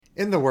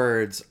In the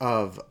words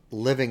of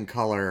Living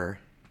Color,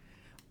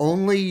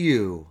 only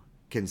you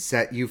can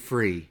set you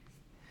free.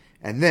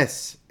 And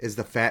this is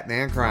the Fat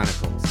Man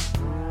Chronicles.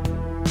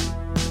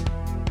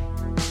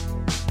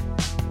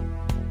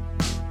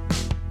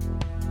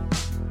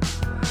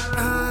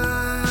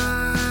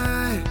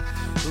 I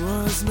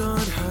was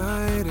not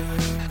hiding.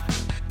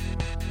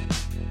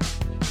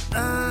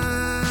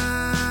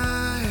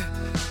 I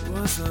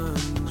was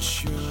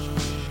unsure.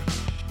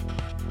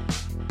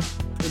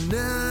 And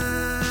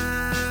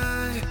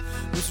I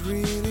was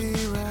really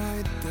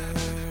right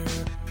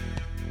there.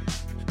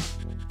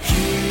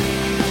 You,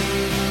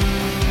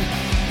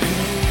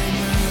 hey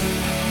man,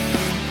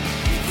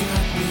 you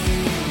got me.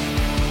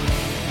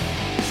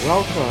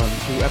 Welcome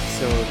to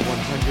episode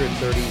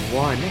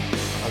 131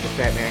 of the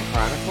Fat Man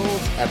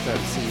Chronicles,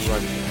 FMC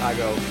Run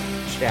Chicago,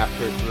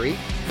 Chapter 3.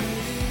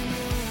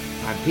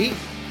 I'm Pete,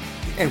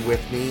 and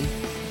with me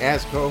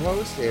as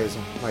co-host is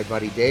my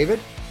buddy David.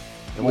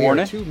 And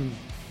Morning.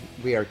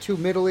 we are two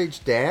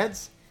middle-aged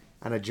dads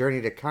on a journey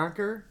to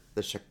conquer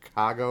the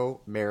Chicago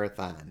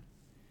Marathon.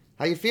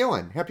 How you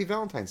feeling? Happy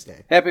Valentine's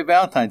Day. Happy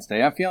Valentine's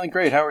Day. I'm feeling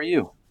great. How are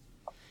you?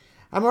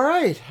 I'm all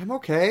right. I'm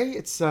okay.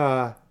 It's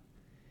a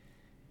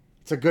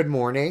good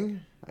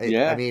morning.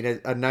 Yeah. I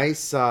mean, a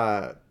nice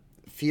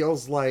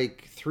feels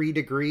like 3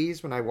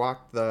 degrees when I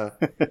walked the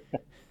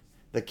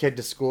kid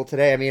to school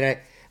today. I mean,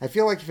 I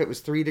feel like if it was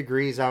 3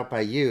 degrees out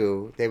by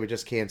you, they would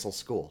just cancel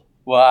school.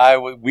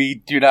 Well, we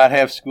do not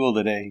have school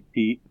today,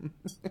 Pete,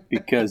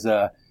 because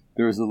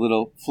there was a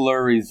little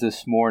flurries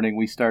this morning.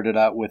 We started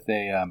out with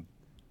a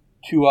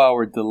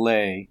 2-hour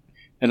delay,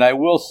 and I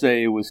will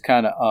say it was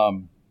kind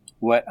of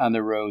wet on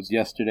the roads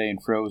yesterday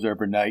and froze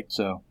overnight,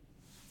 so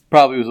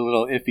probably was a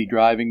little iffy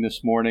driving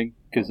this morning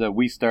because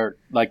we start,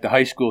 like the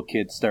high school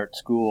kids start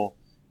school,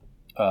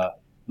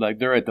 like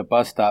they're at the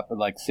bus stop at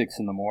like 6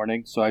 in the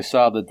morning, so I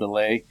saw the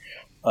delay,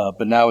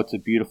 but now it's a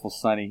beautiful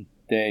sunny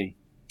day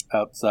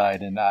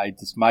outside, and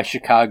my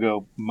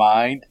Chicago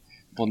mind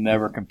will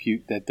never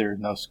compute that there's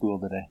no school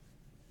today.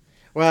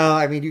 Well,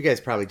 I mean, you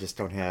guys probably just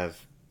don't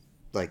have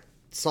like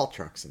salt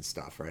trucks and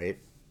stuff, right?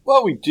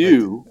 Well, we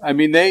do. I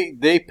mean,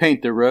 they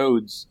paint the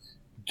roads.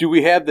 Do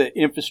we have the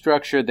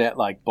infrastructure that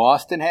like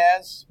Boston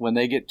has when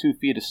they get 2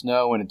 feet of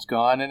snow and it's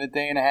gone in a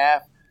day and a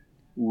half?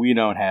 We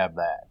don't have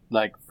that,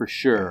 like for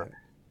sure. Yeah.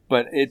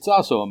 But it's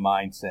also a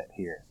mindset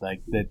here,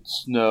 like that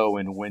snow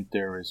in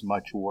winter is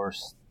much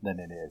worse than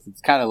it is.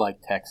 It's kind of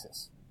like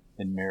Texas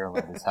and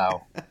Maryland is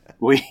how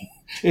we,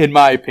 in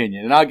my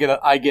opinion, and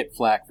I get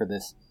flack for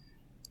this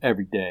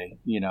every day.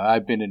 You know,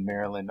 I've been in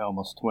Maryland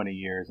almost 20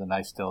 years, and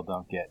I still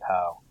don't get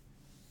how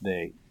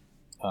they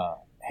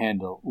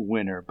handle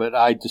winter. But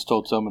I just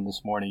told someone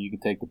this morning, you can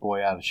take the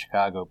boy out of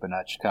Chicago, but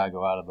not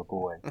Chicago out of the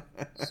boy.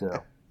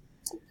 So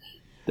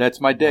that's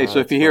my day. No, so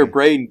if that's you hear funny.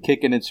 Braden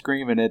kicking and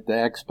screaming at the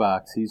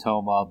Xbox, he's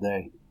home all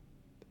day.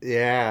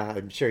 Yeah,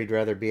 I'm sure he'd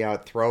rather be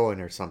out throwing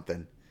or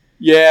something.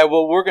 Yeah,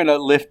 well, we're going to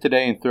lift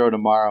today and throw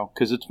tomorrow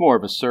because it's more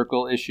of a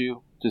circle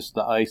issue, just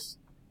the ice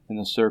in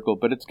the circle.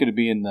 But it's going to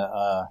be in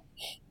the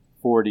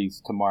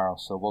 40s tomorrow,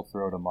 so we'll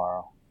throw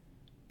tomorrow.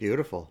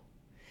 Beautiful.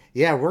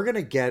 Yeah, we're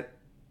gonna get.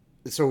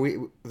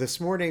 So this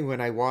morning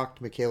when I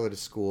walked Michaela to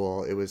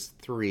school, it was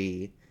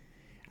 3.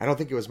 I don't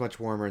think it was much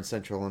warmer in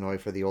Central Illinois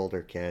for the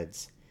older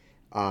kids.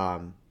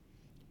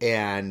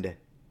 And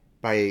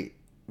by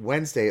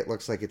Wednesday, it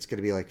looks like it's going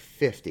to be like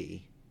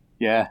 50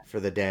 Yeah. for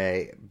the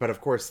day. But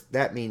of course,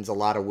 that means a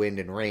lot of wind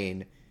and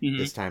rain Mhm.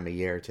 this time of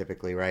year,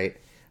 typically, right?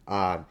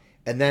 And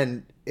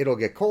then it'll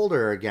get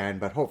colder again,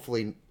 but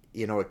hopefully,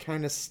 it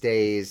kind of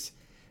stays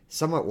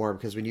somewhat warm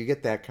because when you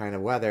get that kind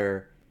of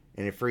weather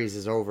and it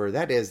freezes over,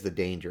 that is the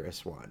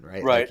dangerous one,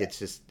 right? Right. Like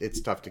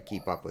it's tough to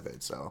keep up with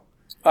it. So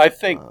I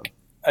think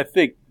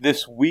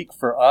this week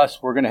for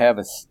us, we're going to have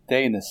a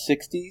stay in the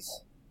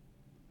 60s,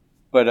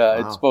 but Wow.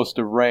 it's supposed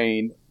to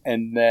rain,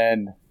 and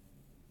then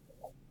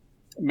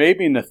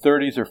maybe in the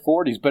 30s or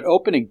 40s. But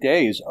opening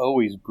day is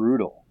always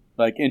brutal.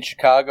 Like in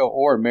Chicago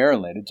or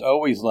Maryland, it's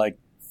always like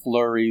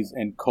flurries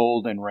and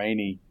cold and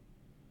rainy,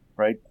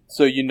 right?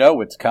 So you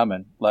know it's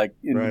coming. Like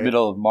in the Right.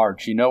 middle of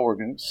March, you know we're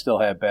going to still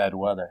have bad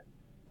weather.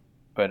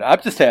 But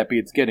I'm just happy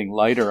it's getting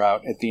lighter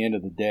out at the end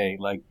of the day.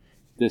 Like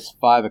this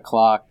 5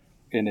 o'clock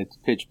and it's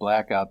pitch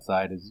black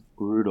outside is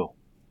brutal.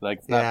 Like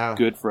it's not Yeah.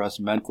 good for us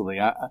mentally.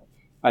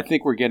 I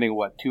think we're getting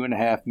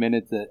 2.5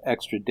 minutes of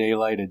extra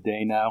daylight a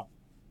day now,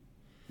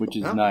 which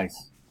is Oh.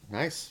 nice.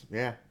 nice,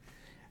 yeah.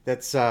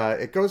 That's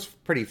it goes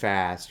pretty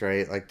fast,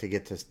 right? Like to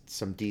get to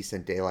some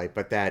decent daylight,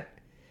 but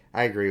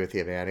I agree with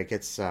you, man. It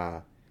gets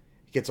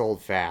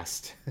old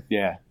fast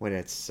Yeah. when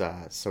it's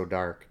so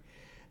dark.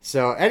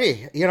 So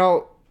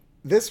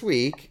this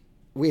week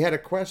we had a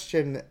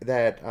question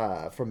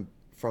that from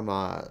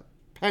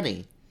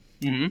Penny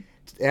hmm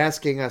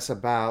asking us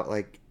about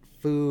like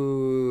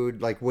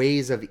food, like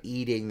ways of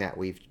eating that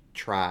we've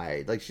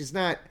tried. Like she's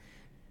not.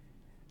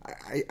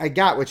 I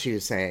got what she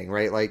was saying,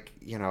 right? Like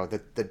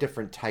the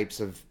different types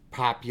of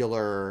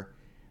popular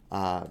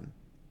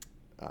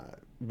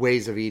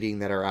ways of eating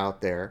that are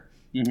out there.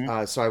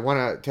 Mm-hmm. So I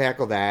want to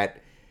tackle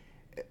that.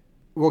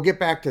 we'll get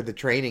back to the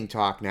training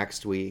talk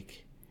next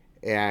week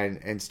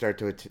and start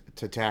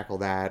to tackle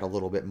that a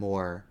little bit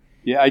more.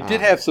 Yeah, I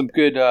did have some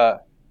good. I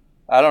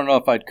don't know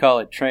if I'd call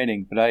it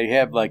training, but I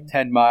have like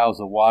 10 miles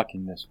of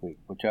walking this week,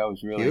 which I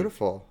was really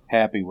Beautiful.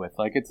 happy with.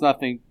 Like, it's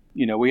nothing,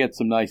 we had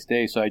some nice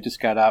days, so I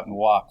just got out and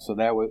walked. So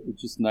that was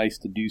just nice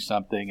to do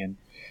something and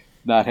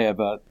not have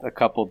a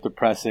couple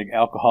depressing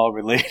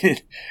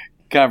alcohol-related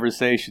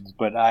conversations.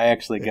 But I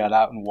actually got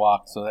out and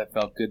walked, so that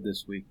felt good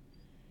this week.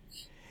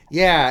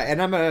 Yeah,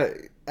 and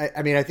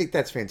I think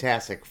that's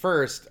fantastic.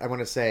 First, I want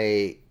to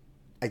say,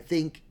 I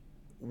think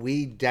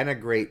we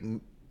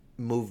denigrate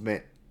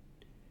movement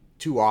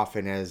too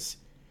often as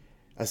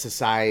a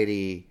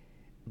society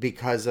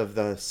because of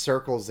the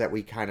circles that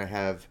we kind of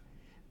have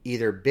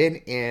either been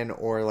in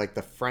or like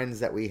the friends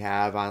that we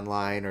have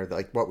online or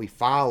like what we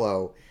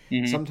follow.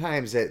 Mm-hmm.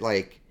 Sometimes it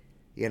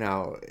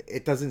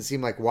it doesn't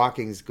seem like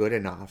walking's good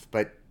enough,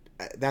 but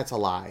that's a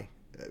lie.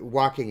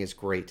 Walking is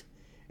great.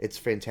 It's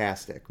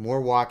fantastic. More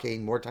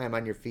walking, more time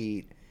on your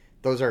feet.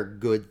 Those are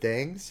good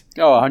things.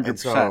 Oh, 100%. And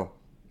so,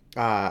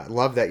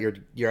 love that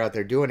you're out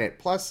there doing it.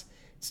 Plus,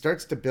 it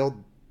starts to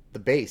build the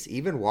base,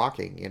 even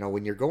walking.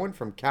 When you're going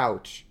from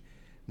couch,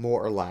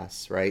 more or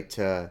less, right,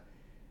 to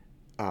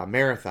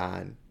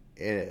marathon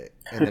in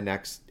the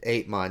next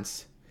 8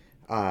 months,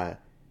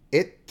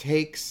 it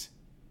takes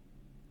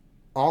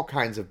all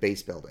kinds of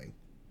base building.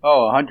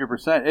 Oh,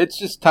 100%. It's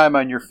just time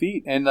on your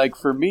feet. And like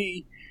for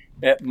me,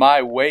 at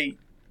my weight,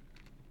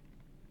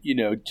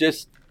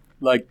 just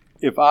like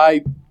if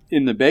I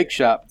in the bake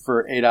shop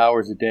for 8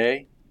 hours a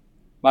day,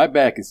 my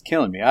back is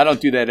killing me. I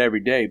don't do that every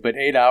day, but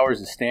 8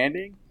 hours of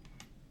standing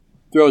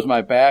throws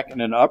my back in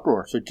an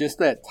uproar. So just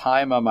that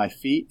time on my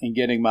feet and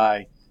getting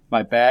my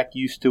back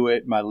used to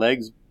it, my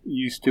legs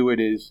used to it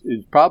is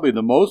probably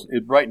the most.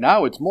 Right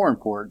now, it's more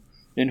important.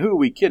 And who are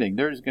we kidding?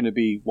 There's going to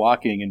be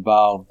walking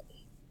involved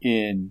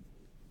in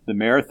the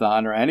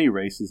marathon or any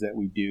races that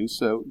we do.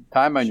 So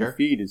time on your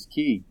feet is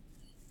key.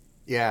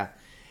 Yeah.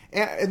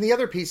 And the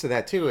other piece of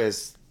that, too,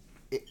 is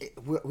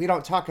we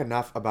don't talk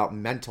enough about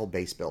mental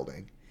base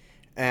building.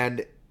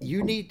 And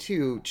you need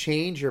to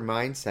change your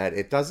mindset.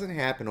 It doesn't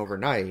happen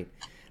overnight,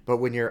 but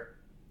when you're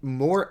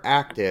more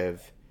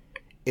active,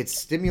 it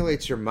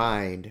stimulates your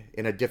mind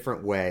in a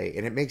different way,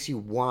 and it makes you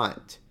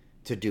want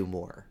to do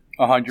more.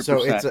 100%.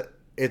 So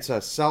it's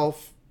a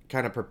self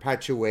kind of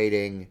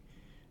perpetuating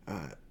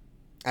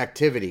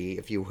activity,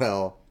 if you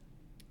will.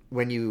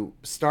 When you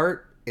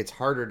start, it's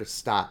harder to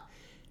stop.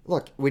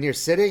 Look, when you're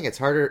sitting, it's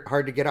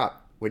hard to get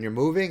up. When you're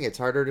moving, it's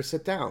harder to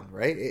sit down,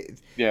 right?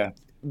 Yeah.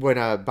 When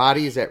a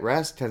body is at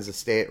rest, it tends to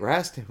stay at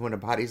rest. And when a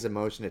body's in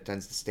motion, it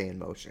tends to stay in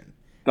motion.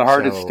 The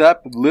hardest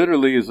step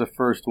literally is the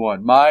first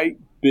one. My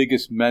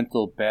biggest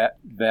mental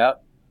battle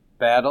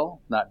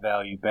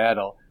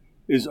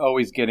is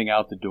always getting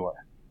out the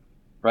door,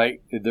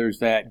 right? There's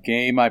that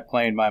game I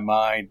play in my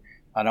mind.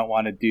 I don't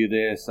want to do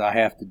this. I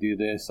have to do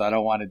this. I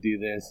don't want to do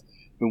this.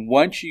 But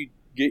once you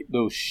get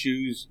those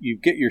shoes, you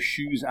get your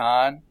shoes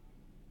on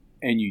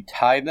and you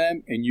tie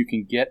them and you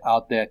can get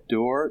out that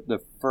door,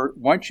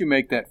 once you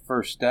make that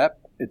first step,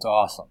 it's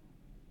awesome.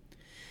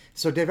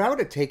 So, Dave, I would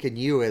have taken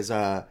you as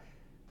a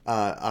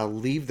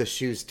leave the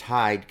shoes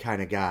tied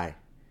kind of guy.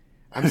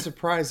 I'm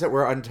surprised that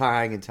we're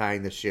untying and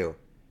tying the shoe.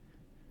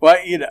 Well,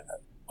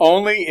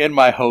 only in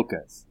my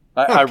Hokas.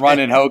 I run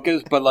in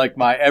Hokas, but like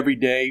my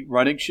everyday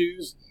running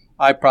shoes,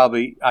 I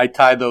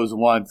tie those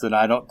once and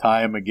I don't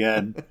tie them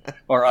again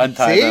or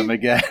untie them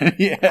again.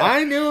 Yeah.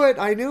 I knew it.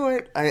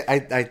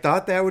 I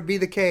thought that would be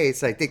the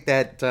case. I think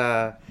that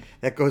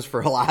that goes for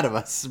a lot of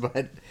us.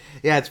 But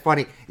yeah, it's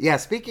funny. Yeah,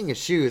 speaking of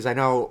shoes, I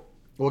know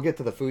we'll get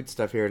to the food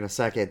stuff here in a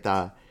second.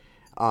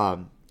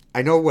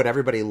 I know what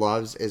everybody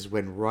loves is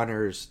when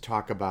runners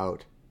talk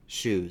about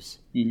shoes.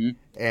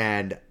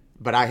 Mm-hmm.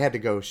 But I had to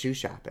go shoe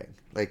shopping.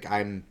 Like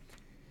I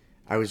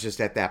was just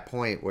at that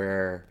point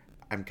where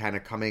I'm kind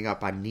of coming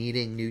up on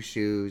needing new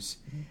shoes.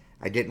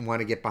 I didn't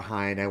want to get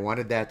behind. I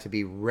wanted that to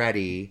be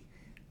ready.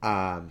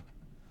 I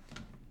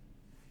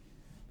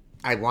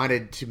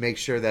wanted to make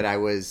sure that I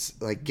was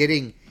like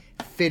getting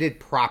fitted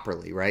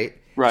properly, right?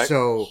 Right.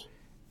 So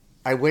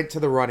I went to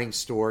the running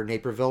store,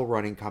 Naperville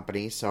Running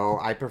Company. So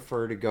I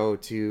prefer to go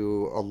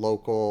to a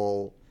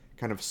local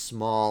kind of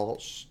small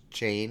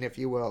chain, if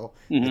you will.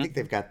 Mm-hmm. I think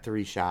they've got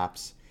 3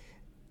 shops.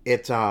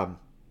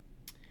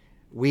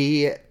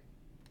 We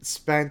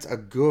spent a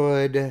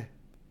good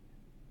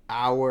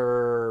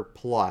hour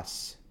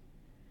plus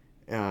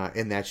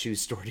in that shoe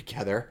store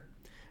together.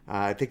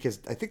 I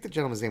think the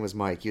gentleman's name was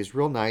Mike. He was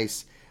real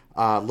nice,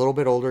 a little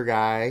bit older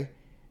guy.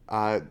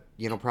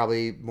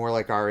 Probably more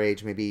like our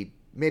age, maybe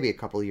a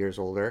couple of years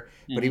older.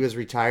 Mm-hmm. But he was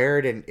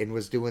retired and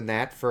was doing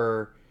that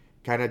for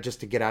kind of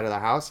just to get out of the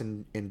house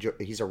and enjoy.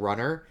 He's a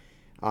runner,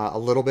 a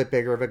little bit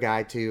bigger of a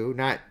guy too,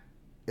 not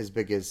as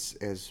big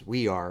as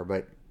we are,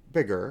 but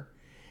bigger.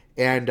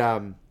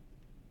 And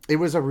it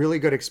was a really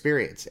good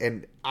experience.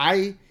 And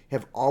I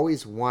have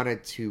always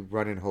wanted to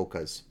run in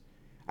Hokas.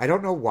 I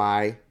don't know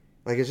why.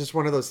 Like, it's just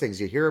one of those things.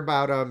 You hear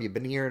about them. You've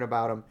been hearing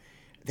about them.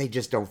 They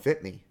just don't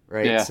fit me,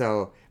 right? Yeah.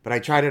 So, but I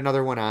tried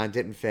another one on,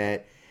 didn't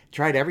fit.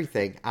 Tried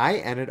everything. I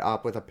ended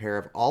up with a pair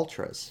of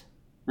Ultras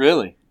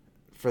Really?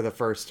 for the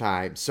first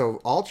time.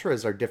 So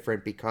Ultras are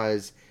different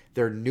because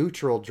they're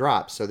neutral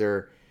drops. So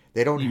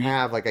they don't Mhm.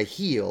 have like a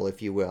heel,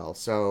 if you will.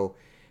 So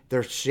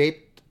they're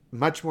shaped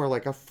much more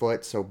like a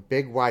foot. So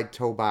big wide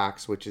toe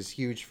box, which is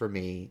huge for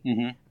me.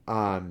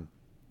 Mm-hmm.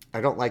 I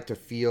don't like to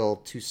feel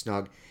too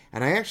snug.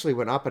 And I actually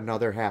went up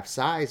another half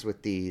size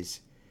with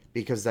these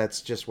because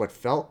that's just what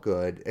felt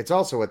good. It's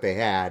also what they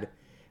had,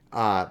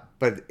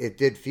 but it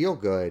did feel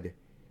good.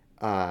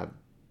 Uh,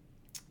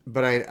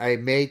 but I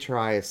may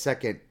try a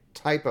second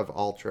type of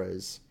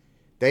Ultras.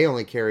 They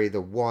only carry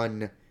the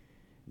one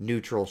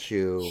neutral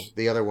shoe.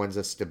 The other one's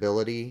a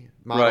stability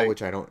model, Right.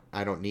 which I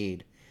don't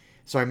need.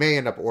 So I may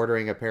end up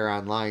ordering a pair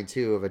online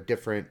too of a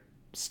different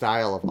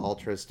style of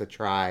Ultras to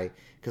try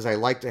because I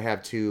like to have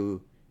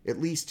at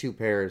least two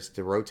pairs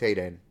to rotate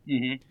in.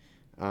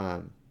 Mm-hmm.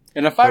 Um,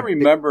 And if I But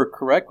remember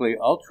correctly,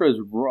 Ultra's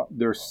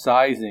their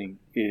sizing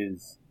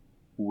is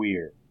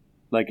weird.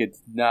 Like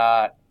it's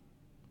not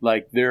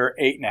like their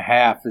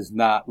 8.5 is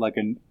not like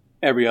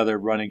every other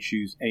running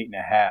shoe's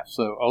 8.5.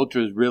 So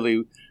Ultra's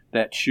really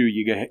that shoe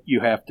you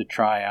have to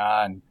try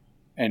on,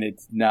 and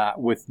it's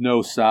not with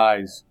no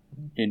size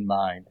in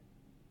mind.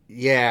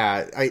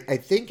 yeah, I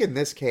think in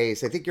this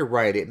case, I think you're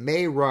right. It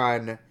may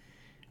run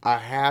a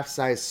half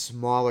size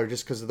smaller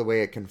just because of the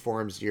way it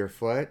conforms to your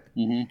foot.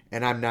 Mm-hmm.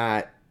 And I'm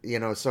not,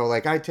 so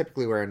like I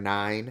typically wear a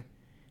 9,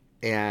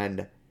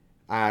 and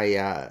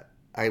I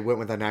went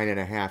with a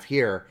 9.5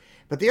 here.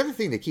 But the other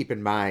thing to keep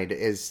in mind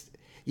is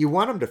you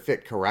want them to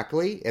fit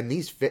correctly, and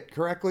these fit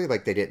correctly.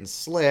 Like they didn't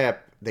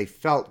slip, they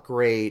felt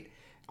great.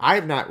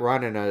 I've not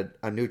run in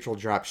a neutral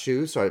drop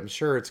shoe, so I'm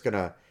sure it's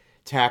gonna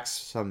tax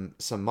some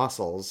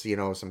muscles,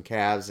 some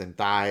calves and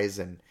thighs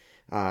and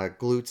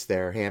glutes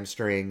there,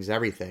 hamstrings,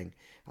 everything.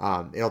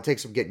 It'll take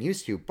some getting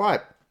used to,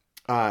 but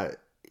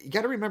you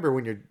got to remember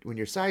when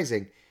you're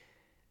sizing,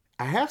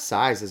 a half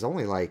size is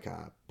only like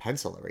a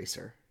pencil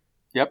eraser.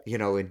 Yep.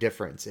 In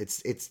difference,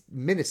 it's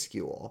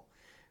minuscule,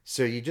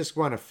 so you just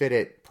want to fit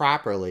it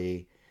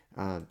properly.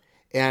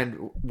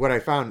 And what I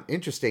found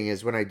interesting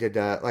is when I did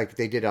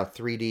they did a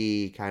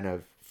 3D kind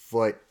of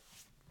foot,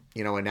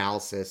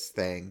 analysis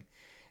thing,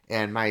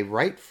 and my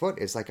right foot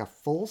is like a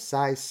full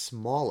size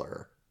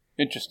smaller,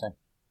 Interesting.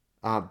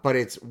 but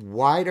it's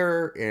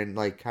wider and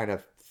like kind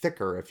of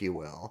thicker, if you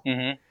will.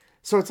 Mm-hmm.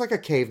 So it's like a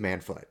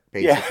caveman foot,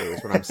 Yeah. basically,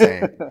 is what I'm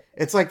saying.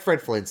 It's like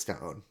Fred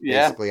Flintstone,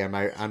 Yeah. basically,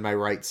 on my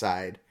right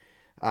side.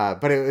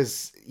 But it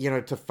was,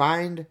 to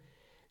find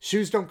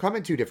shoes don't come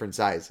in two different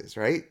sizes,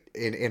 right?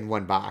 In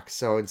one box.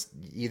 So it's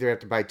you either have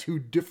to buy two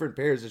different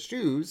pairs of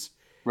shoes,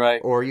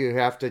 Right. or you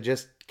have to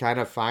just kind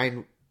of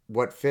find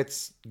what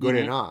fits good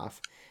Mhm.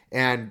 enough.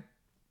 And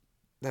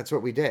that's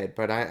what we did.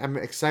 But I'm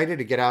excited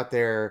to get out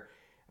there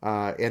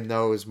in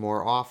those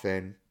more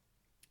often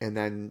and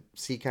then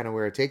see kind of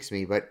where it takes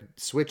me. But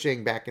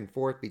switching back and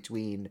forth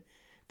between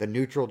the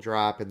neutral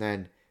drop and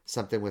then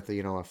something with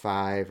a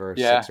 5 or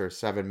Yeah. 6 or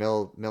 7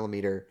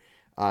 millimeter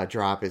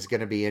drop is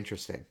going to be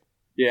interesting.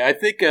 Yeah, I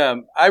think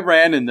I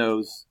ran in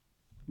those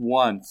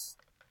once,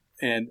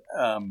 and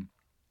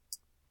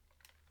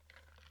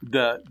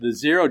the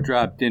zero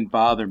drop didn't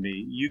bother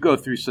me. You go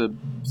through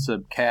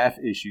some calf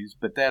issues,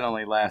 but that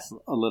only lasts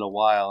a little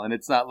while, and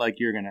it's not like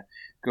you're gonna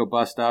go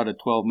bust out a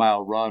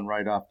 12-mile run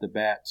right off the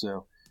bat.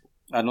 So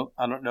I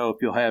don't know if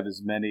you'll have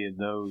as many of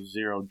those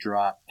zero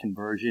drop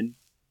conversion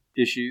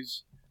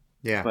issues.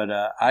 Yeah. But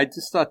I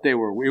just thought it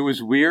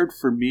was weird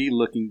for me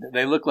looking.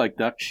 They look like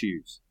duck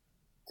shoes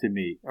to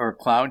me, or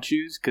clown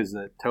shoes, because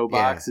the toe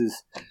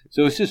boxes.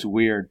 So it's just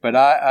weird. But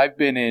I've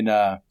been in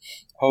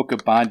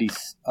Hoka Bondi.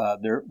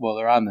 They're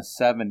on the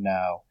 7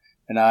 now,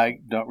 and I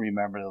don't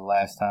remember the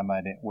last time I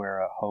didn't wear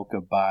a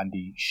Hoka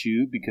Bondi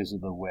shoe because of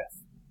the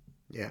width.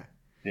 Yeah.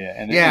 Yeah,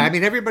 and Yeah, I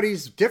mean,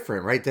 everybody's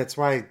different, right? That's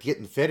why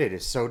getting fitted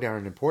is so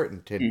darn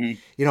important. And,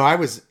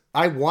 Mhm.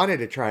 I wanted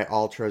to try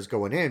Ultras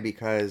going in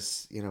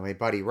because, my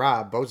buddy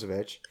Rob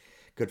Bozovich,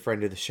 good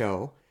friend of the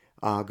show,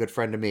 good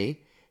friend of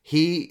me,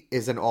 he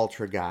is an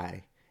Ultra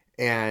guy.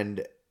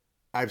 And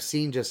I've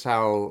seen just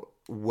how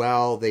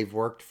well they've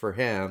worked for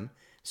him.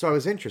 So I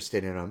was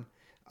interested in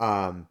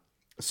them.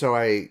 So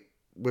I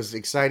was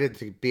excited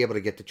to be able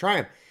to get to try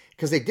them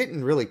because they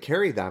didn't really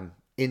carry them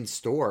in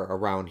store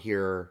around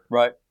here,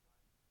 right.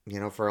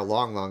 for a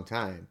long, long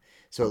time.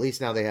 So at least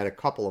now they had a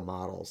couple of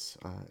models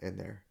in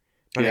there.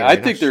 But Yeah, anyway, I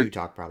think enough they're shoe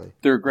talk probably.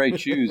 They're great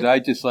shoes. I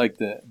just like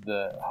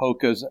the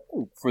Hokas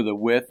for the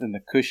width and the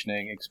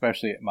cushioning,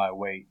 especially at my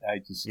weight.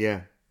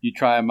 Yeah, You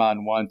try them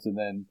on once, and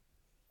then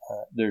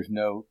there's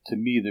no.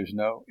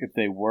 If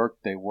they work,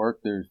 they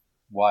work. There's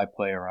why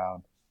play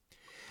around.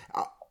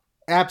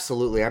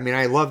 absolutely. I mean,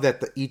 I love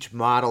that each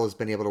model has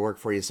been able to work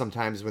for you.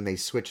 Sometimes when they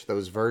switch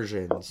those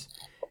versions,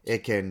 it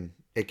can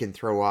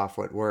throw off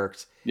what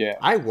works. Yeah.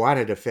 I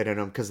wanted to fit in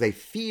them because they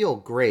feel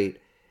great.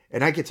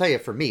 And I can tell you,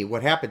 for me,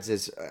 what happens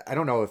is I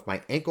don't know if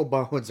my ankle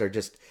bones are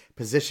just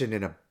positioned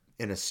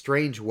in a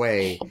strange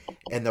way,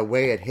 and the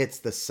way it hits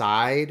the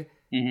side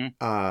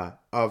Mm-hmm.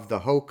 of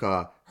the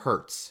Hoka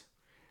hurts.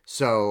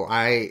 So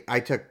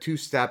I took 2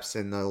 steps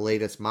in the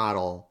latest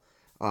model,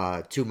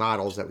 2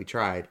 models that we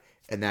tried,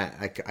 and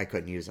that I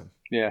couldn't use them.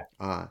 Yeah.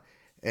 And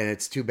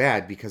it's too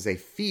bad because they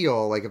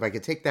feel like if I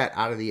could take that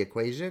out of the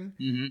equation,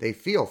 they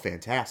feel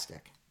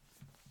fantastic.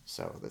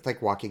 So it's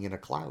like walking in a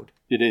cloud.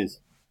 It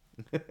is.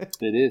 It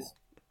is.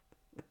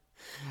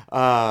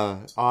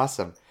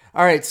 Awesome.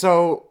 All right,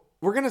 so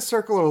we're gonna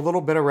circle a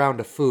little bit around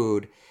to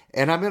food,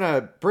 and I'm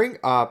gonna bring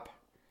up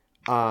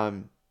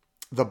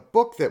the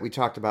book that we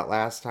talked about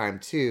last time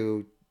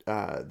too,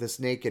 This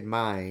Naked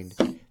Mind,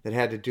 that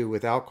had to do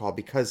with alcohol,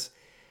 because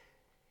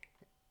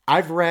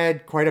I've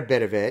read quite a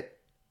bit of it,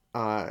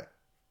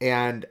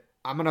 and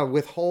I'm gonna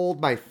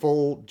withhold my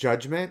full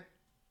judgment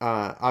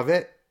of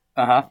it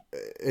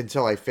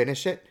until I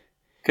finish it.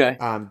 Okay.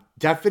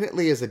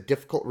 Definitely is a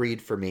difficult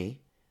read for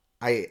me.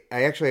 I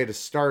actually had to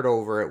start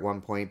over at one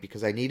point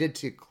because I needed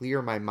to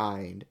clear my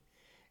mind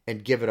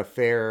and give it a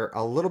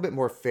little bit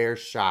more fair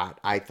shot,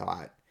 I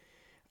thought.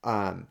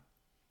 And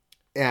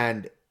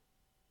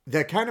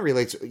that kind of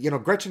relates,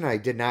 Gretchen and I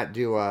did not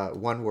do a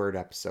one-word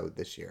episode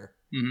this year.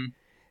 Mm-hmm.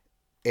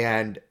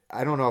 And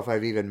I don't know if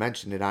I've even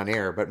mentioned it on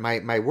air, but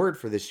my word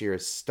for this year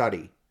is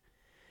study.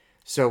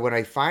 So when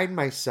I find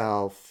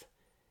myself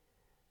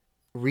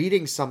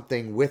reading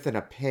something with an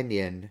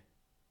opinion,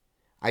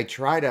 I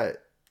try to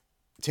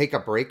take a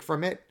break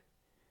from it,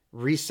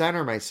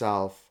 recenter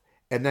myself,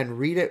 and then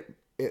read it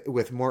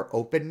with more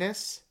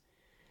openness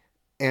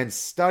and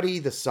study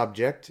the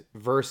subject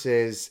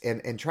versus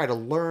and try to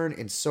learn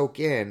and soak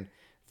in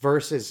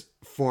versus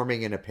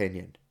forming an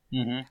opinion.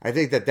 Mm-hmm. I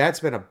think that's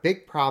been a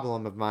big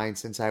problem of mine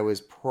since I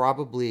was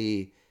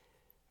probably,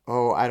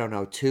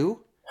 2,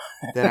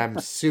 that I'm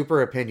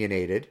super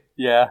opinionated.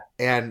 Yeah.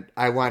 And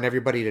I want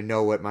everybody to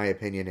know what my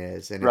opinion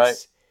is. And Right.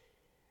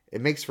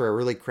 it makes for a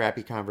really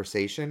crappy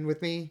conversation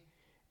with me.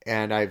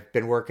 And I've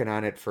been working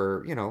on it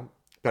for,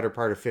 better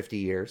part of 50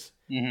 years.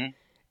 Mm-hmm.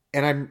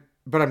 And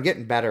I'm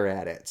getting better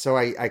at it. So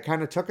I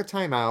kind of took a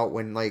time out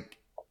when I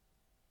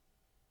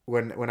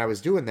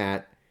was doing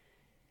that.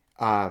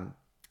 But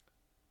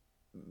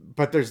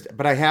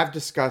I have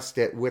discussed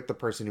it with the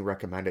person who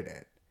recommended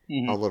it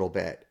a little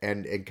bit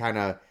and kind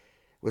of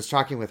was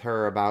talking with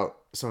her about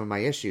some of my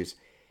issues.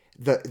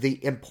 The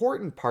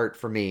important part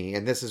for me,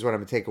 and this is what I'm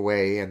going to take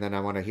away, and then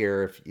I want to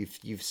hear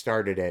if you've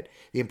started it.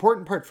 The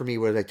important part for me,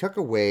 what I took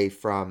away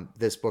from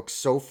this book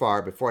so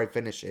far before I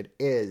finish it,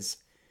 is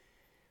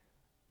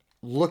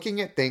looking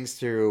at things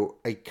through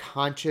a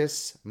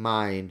conscious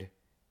mind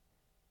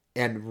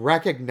and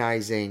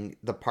recognizing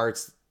the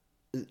parts,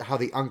 how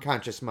the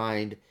unconscious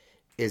mind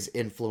is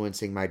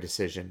influencing my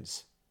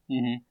decisions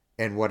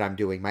and what I'm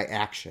doing, my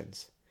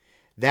actions.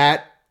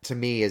 That, to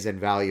me, is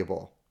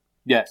invaluable.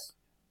 Yes.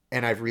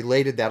 And I've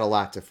related that a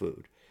lot to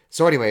food.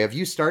 So anyway, have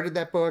you started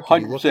that book?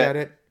 Have you looked 100%. at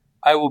it?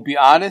 I will be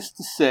honest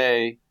to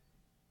say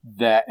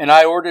that, and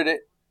I ordered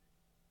it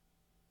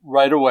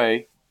right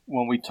away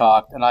when we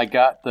talked, and I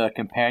got the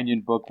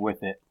companion book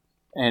with it,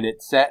 and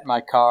it sat in my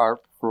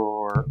car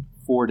for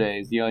 4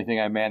 days. The only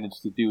thing I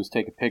managed to do was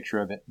take a picture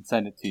of it and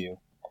send it to you.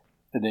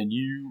 And then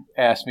you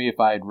asked me if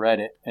I had read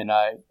it, and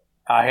I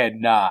had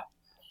not.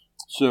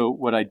 So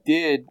what I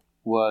did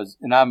was,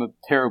 and I'm a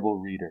terrible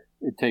reader.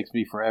 It takes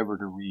me forever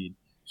to read.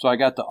 So I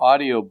got the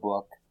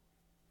audiobook,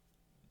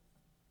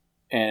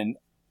 and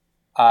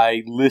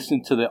I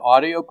listened to the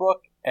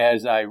audiobook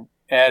as I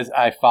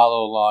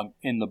follow along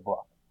in the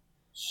book.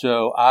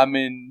 So I'm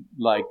in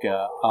like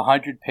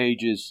 100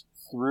 pages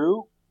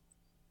through,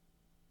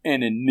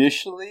 and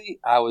initially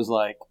I was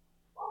like,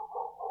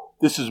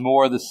 this is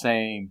more of the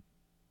same.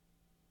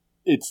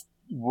 It's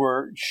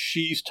where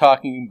she's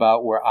talking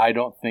about where I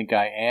don't think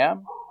I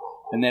am.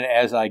 And then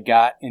as I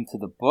got into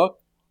the book,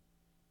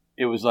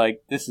 it was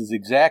like, this is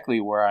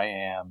exactly where I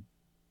am.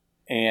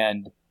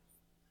 And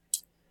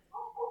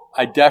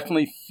I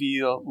definitely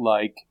feel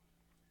like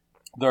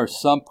there are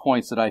some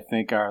points that I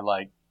think are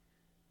like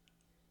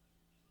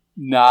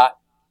not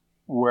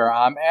where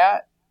I'm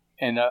at.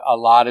 And a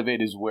lot of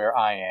it is where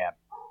I am.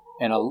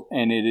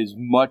 And it is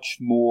much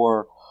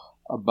more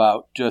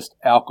about just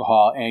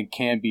alcohol and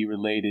can be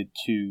related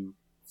to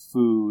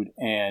food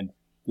and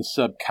the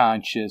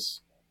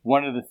subconscious.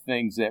 One of the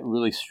things that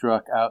really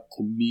struck out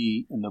to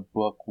me in the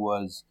book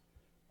was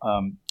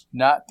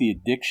not the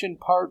addiction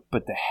part,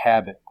 but the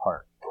habit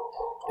part.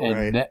 And,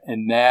 Right.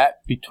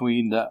 that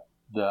between the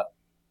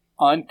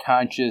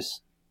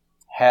unconscious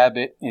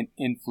habit and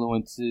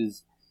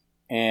influences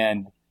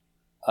and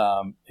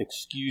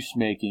excuse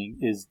making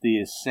is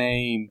the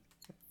same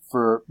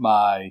for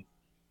my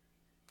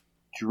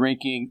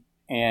drinking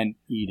and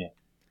eating.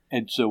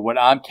 And so what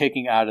I'm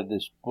taking out of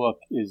this book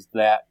is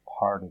that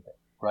part of it,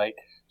 right?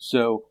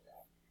 So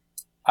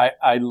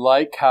I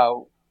like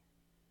how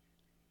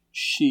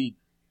she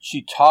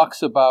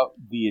talks about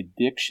the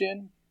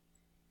addiction,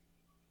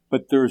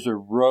 but there's a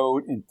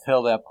road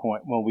until that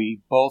point when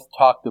we both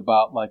talked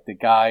about like the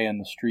guy on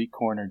the street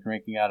corner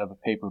drinking out of a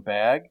paper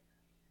bag,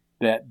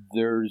 that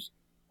there's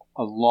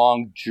a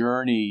long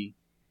journey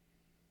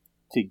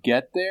to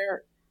get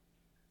there,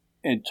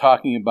 and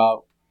talking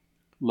about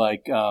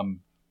like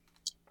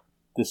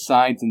the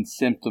signs and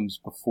symptoms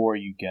before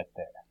you get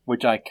there,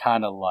 which I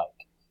kind of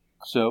like.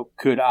 So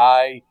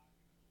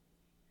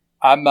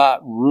I'm not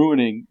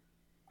ruining,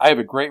 I have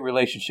a great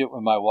relationship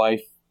with my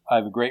wife. I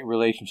have a great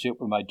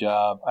relationship with my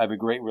job. I have a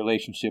great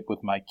relationship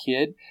with my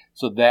kid.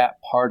 So that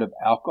part of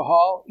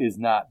alcohol is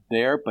not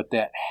there, but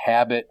that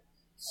habit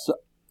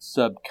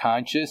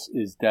subconscious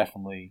is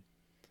definitely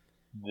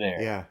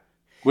there. Yeah.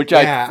 Which go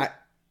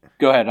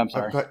ahead. I'm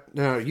sorry.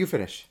 No, you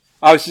finish.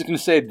 I was just going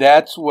to say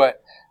that's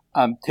what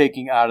I'm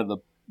taking out of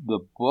the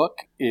book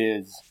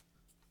is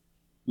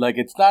like,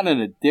 it's not an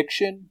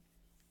addiction.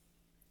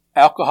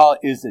 Alcohol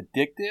is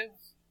addictive.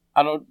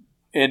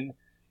 And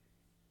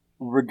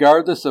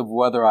regardless of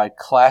whether I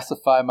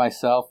classify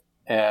myself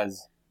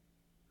as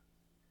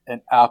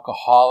an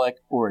alcoholic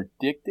or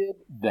addicted,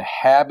 the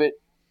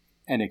habit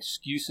and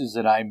excuses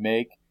that I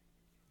make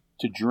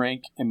to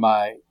drink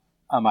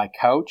on my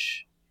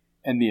couch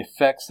and the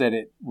effects that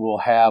it will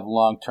have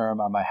long term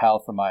on my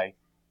health and my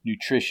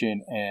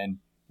nutrition and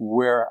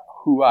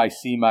who I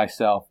see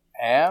myself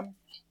am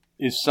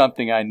is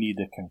something I need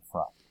to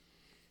confront.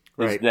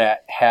 Right. Is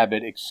that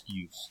habit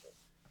excuse.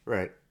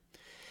 Right.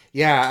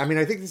 Yeah, I mean,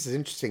 I think this is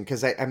interesting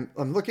because I'm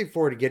looking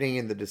forward to getting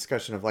in the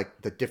discussion of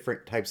like the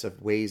different types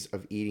of ways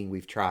of eating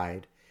we've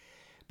tried.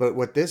 But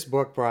what this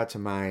book brought to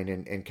mind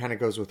and kind of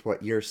goes with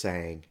what you're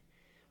saying,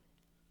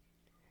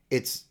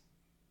 it's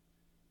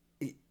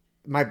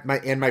my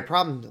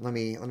problem. Let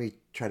me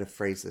try to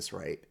phrase this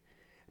right.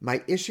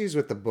 My issues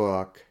with the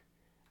book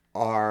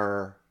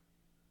are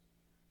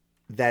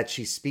that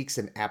she speaks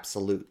in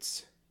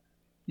absolutes.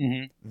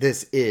 Mm-hmm.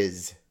 This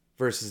is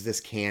versus this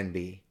can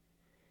be.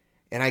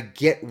 And I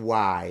get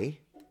why,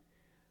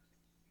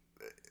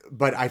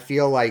 but I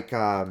feel like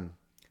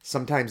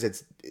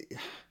sometimes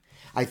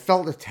I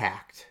felt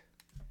attacked.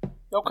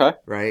 Okay.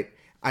 Right?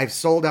 I've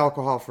sold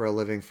alcohol for a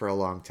living for a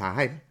long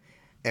time.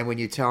 And when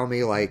you tell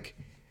me like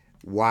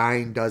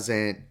wine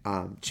doesn't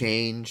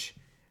change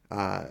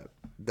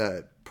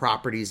the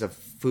properties of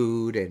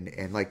food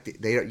and like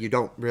you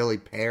don't really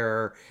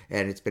pair,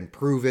 and it's been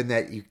proven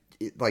that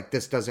like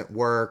this doesn't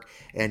work,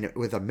 and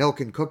with a milk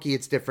and cookie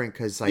it's different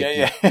because like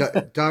you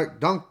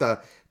dunk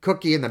the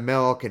cookie in the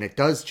milk and it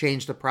does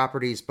change the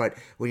properties, but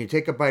when you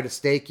take a bite of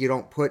steak you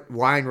don't put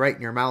wine right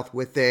in your mouth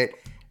with it.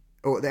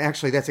 Oh,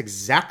 actually that's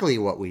exactly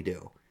what we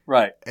do,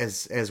 right?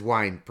 As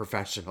wine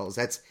professionals,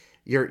 that's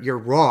you're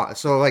wrong.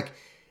 So like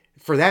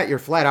for that you're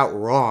flat out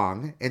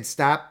wrong, and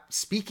stop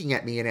speaking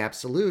at me in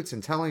absolutes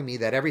and telling me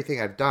that everything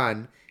I've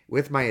done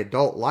with my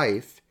adult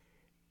life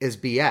is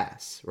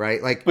BS,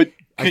 right? Like, but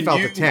I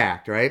felt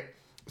attacked, right?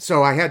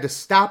 So I had to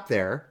stop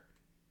there,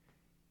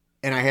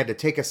 and I had to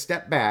take a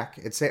step back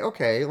and say,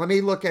 okay, let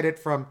me look at it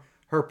from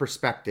her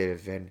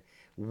perspective and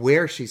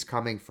where she's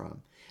coming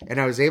from.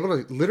 And I was able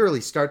to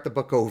literally start the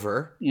book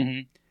over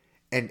mm-hmm.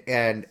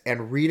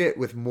 and read it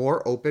with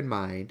more open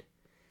mind.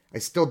 I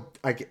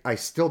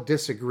still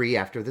disagree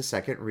after the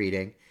second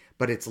reading,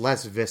 but it's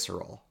less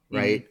visceral,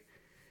 right?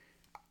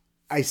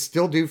 Mm-hmm. I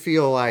still do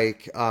feel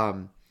like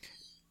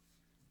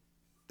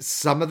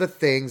some of the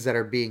things that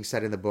are being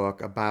said in the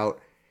book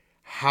about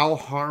how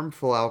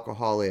harmful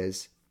alcohol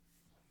is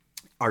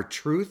are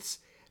truths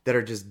that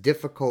are just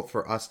difficult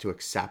for us to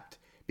accept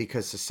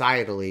because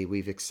societally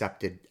we've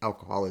accepted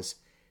alcohol as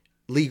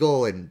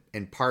legal and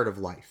part of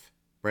life,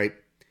 right?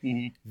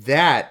 Mm-hmm.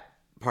 That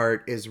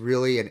part is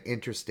really an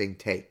interesting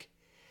take.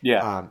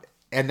 Yeah.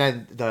 And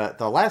then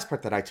the last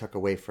part that I took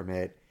away from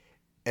it,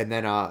 and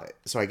then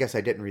so I guess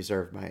I didn't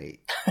reserve my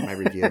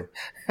review,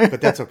 but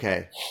that's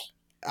okay.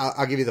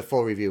 I'll give you the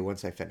full review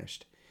once I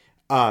finished.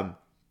 Where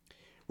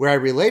I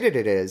related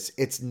it is,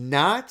 it's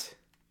not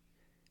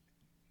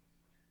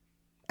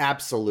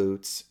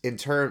absolutes in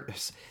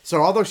terms.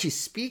 So although she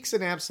speaks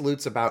in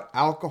absolutes about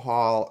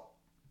alcohol,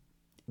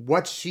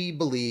 what she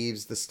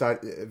believes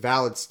the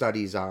valid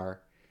studies are,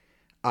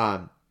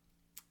 and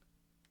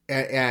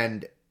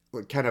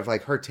kind of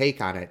like her take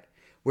on it,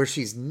 where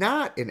she's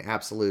not in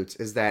absolutes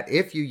is that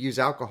if you use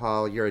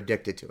alcohol, you're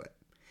addicted to it,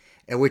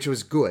 and which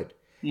was good.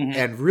 Mm-hmm.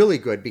 And really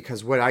good,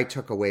 because what I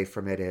took away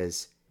from it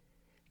is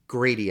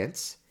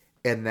gradients,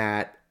 and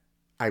that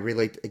I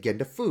relate again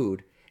to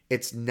food.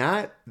 It's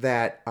not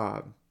that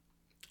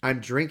I'm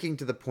drinking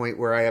to the point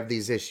where I have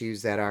these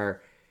issues that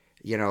are,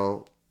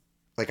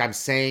 like I'm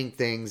saying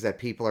things that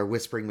people are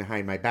whispering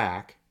behind my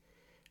back.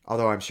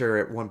 Although I'm sure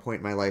at one point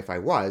in my life I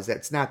was.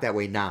 That's not that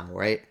way now,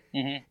 right?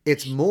 Mm-hmm.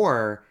 It's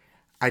more,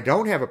 I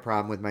don't have a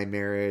problem with my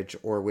marriage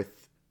or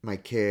with my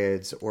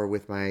kids or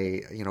with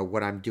my,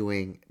 what I'm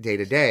doing day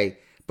to day.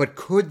 But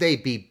could they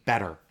be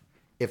better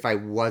if I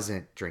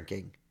wasn't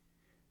drinking?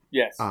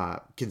 Yes.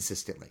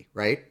 Consistently,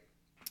 right?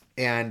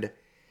 And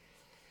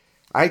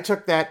I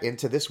took that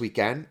into this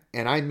weekend,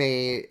 and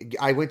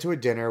I went to a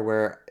dinner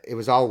where it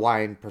was all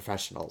wine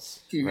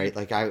professionals, mm-hmm. right?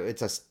 Like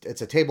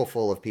it's a table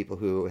full of people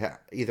who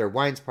either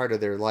wine's part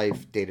of their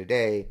life day to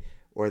day,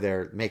 or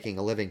they're making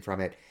a living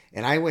from it.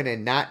 And I went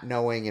in not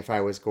knowing if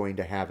I was going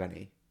to have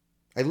any.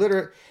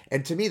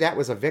 And to me that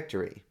was a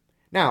victory.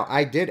 Now,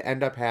 I did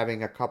end up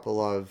having a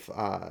couple of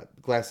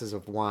glasses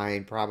of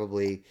wine,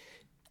 probably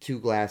 2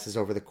 glasses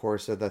over the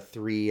course of the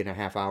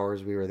 3.5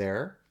 hours we were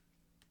there.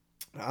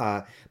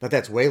 But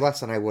that's way less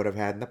than I would have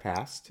had in the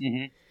past.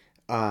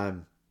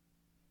 And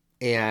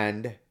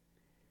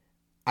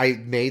I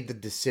made the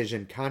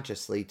decision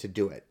consciously to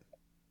do it.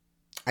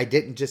 I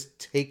didn't just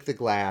take the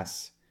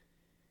glass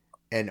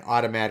and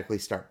automatically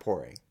start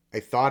pouring. I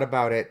thought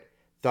about it,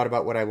 thought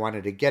about what I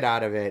wanted to get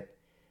out of it,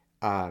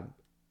 and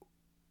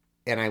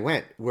I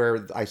went.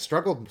 Where I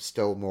struggled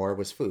still more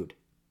was food.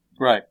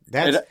 Right.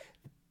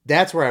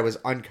 That's where I was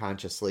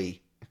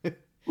unconsciously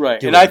right.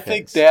 doing And I things.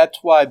 think that's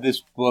why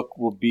this book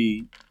will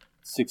be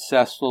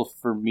successful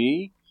for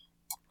me.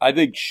 I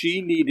think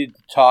she needed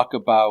to talk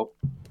about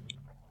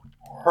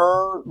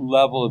her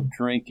level of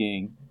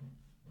drinking,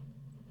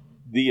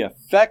 the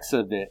effects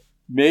of it.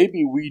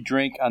 Maybe we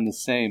drink on the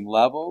same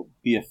level.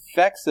 The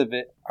effects of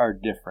it are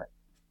different.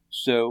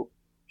 So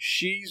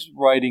she's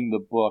writing the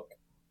book,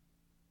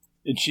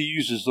 and she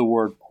uses the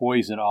word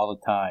poison all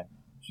the time.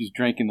 She was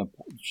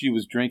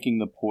drinking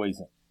the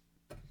poison.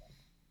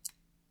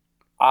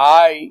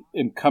 I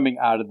am coming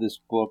out of this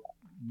book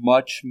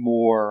much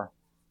more.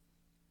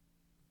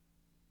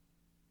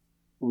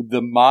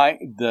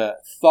 The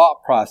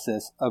thought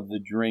process of the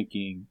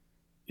drinking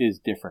is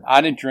different.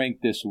 I didn't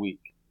drink this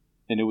week,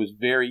 and it was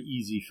very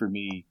easy for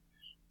me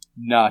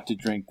not to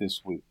drink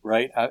this week,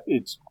 right?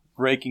 It's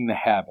breaking the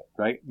habit,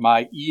 right?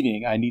 My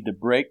eating, I need to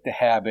break the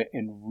habit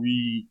and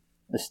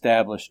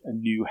re-establish a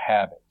new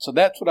habit. So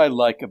that's what I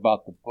like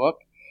about the book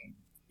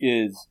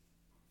is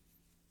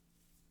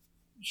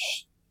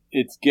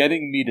it's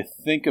getting me to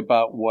think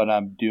about what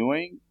I'm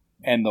doing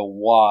and the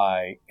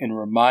why and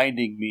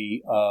reminding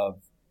me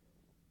of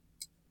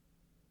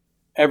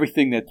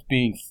everything that's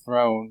being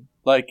thrown.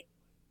 Like,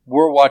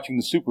 we're watching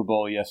the Super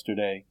Bowl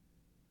yesterday.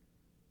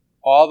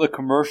 All the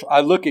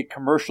I look at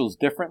commercials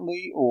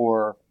differently,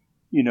 or,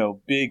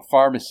 big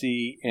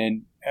pharmacy,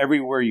 and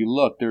everywhere you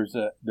look, there's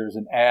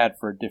an ad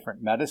for a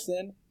different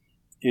medicine,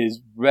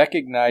 is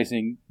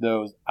recognizing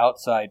those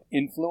outside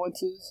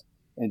influences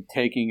and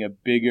taking a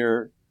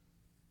bigger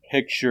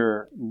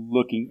picture,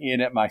 looking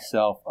in at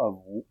myself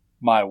of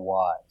my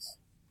whys.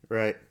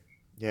 Right.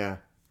 Yeah.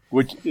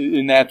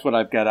 And that's what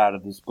I've got out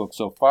of this book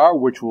so far,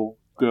 which will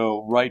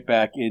go right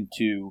back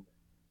into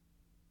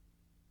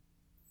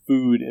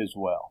food as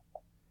well.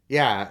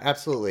 Yeah,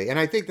 absolutely. And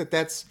I think that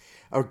that's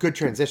a good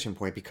transition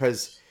point,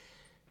 because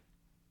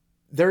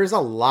there is a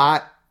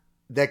lot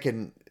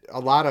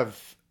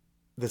of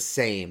the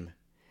same.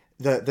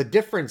 The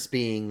difference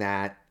being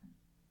that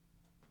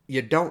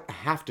you don't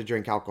have to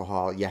drink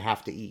alcohol, you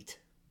have to eat.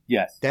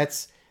 Yes.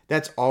 That's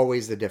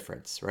always the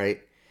difference,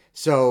 right?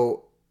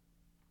 So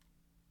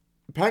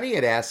Penny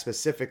had asked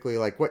specifically,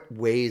 like, what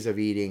ways of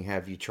eating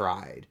have you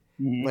tried?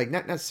 Mm-hmm. Like,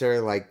 not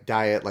necessarily like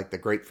diet, like the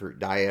grapefruit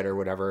diet or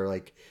whatever,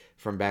 like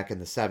from back in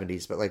the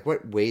 70s, but like,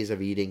 what ways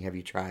of eating have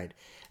you tried?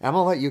 And I'm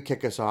going to let you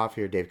kick us off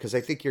here, Dave, because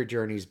I think your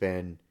journey's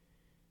been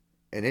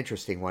an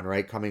interesting one,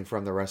 right? Coming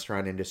from the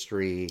restaurant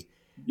industry,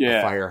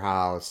 a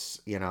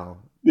firehouse, Yeah,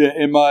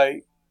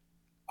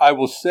 I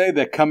will say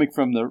that coming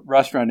from the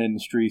restaurant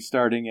industry,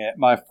 starting at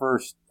my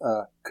first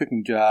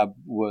cooking job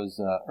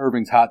was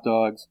Irving's Hot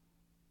Dogs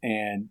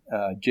and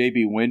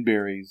J.B.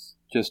 Winberry's,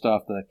 just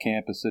off the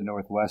campus at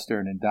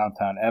Northwestern in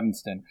downtown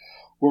Evanston,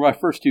 were my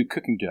first 2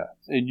 cooking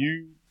jobs. And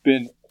you've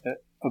been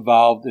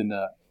involved in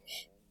the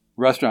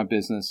restaurant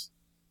business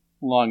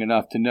long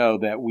enough to know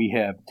that we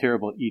have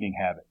terrible eating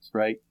habits,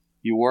 right?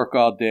 You work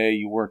all day,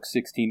 you work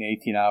 16,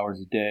 18 hours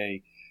a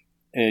day,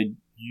 and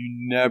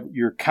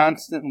you're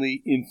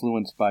constantly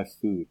influenced by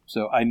food.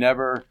 So I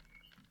never,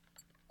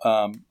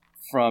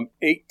 from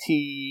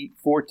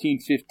 14,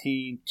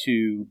 15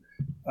 to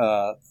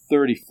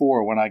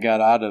 34, when I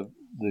got out of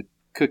the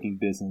cooking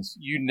business,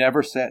 you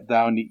never sat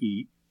down to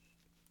eat.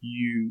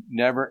 You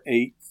never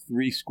ate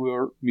 3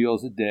 square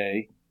meals a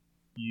day.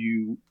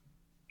 You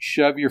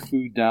shove your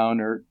food down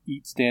or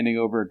eat standing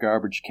over a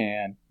garbage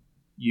can.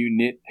 You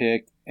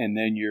nitpick, and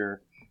then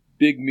your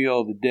big meal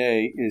of the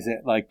day is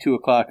at like 2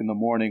 o'clock in the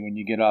morning when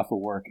you get off of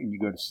work and you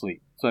go to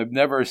sleep. So I've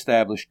never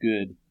established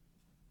good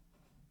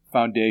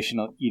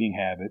foundational eating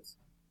habits.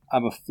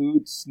 I'm a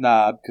food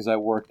snob because I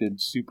worked in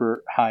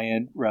super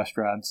high-end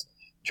restaurants,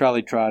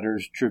 Charlie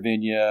Trotter's,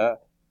 Trevinia.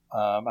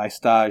 I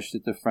staged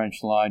at the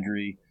French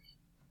Laundry,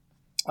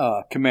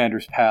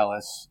 Commander's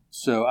Palace.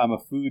 So I'm a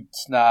food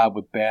snob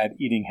with bad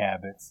eating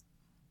habits.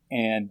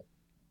 And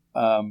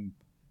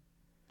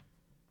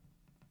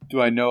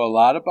do I know a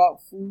lot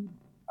about food?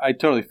 I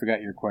totally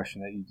forgot your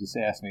question that you just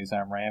asked me as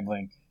I'm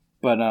rambling.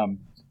 But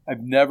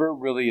I've never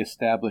really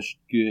established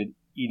good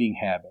eating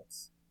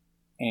habits.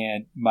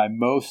 And I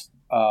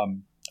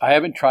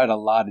haven't tried a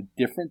lot of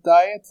different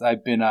diets.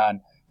 I've been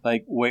on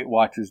like Weight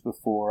Watchers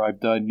before. I've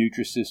done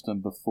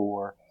Nutrisystem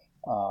before.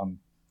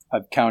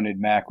 I've counted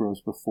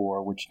macros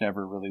before, which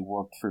never really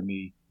worked for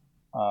me.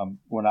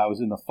 When I was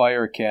in the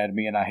fire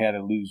academy and I had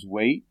to lose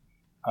weight,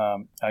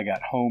 I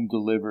got home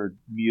delivered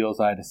meals.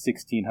 I had a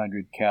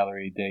 1,600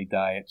 calorie a day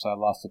diet, so I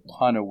lost a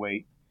ton of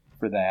weight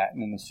for that.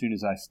 And then as soon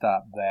as I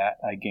stopped that,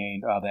 I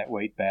gained all that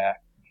weight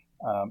back.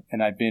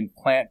 And I've been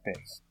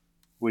plant-based.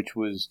 which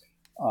was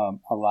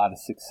a lot of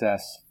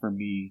success for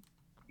me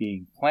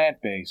being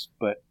plant-based.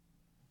 But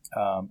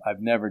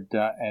I've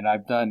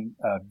done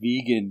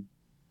vegan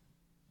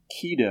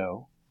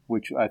keto,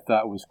 which I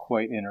thought was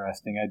quite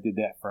interesting. I did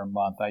that for a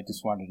month. I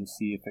just wanted to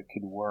see if it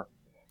could work.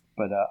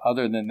 But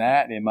other than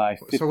that, in my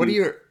 50, So what are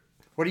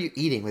you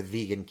eating with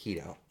vegan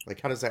keto?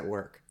 Like, how does that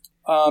work?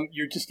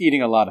 you're just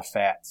eating a lot of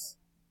fats,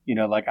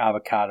 like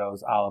avocados,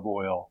 olive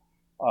oil,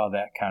 all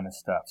that kind of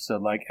stuff. So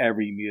like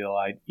every meal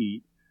I'd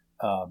eat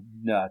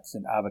nuts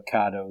and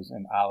avocados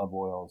and olive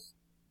oils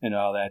and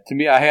all that. To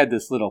me, I had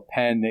this little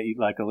pen that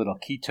like a little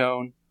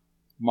ketone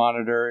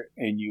monitor,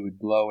 and you would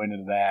blow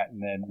into that,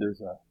 and then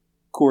there's a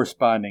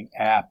corresponding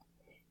app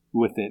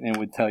with it, and it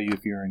would tell you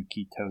if you're in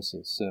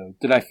ketosis. So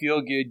did I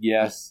feel good?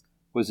 Yes.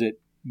 Was it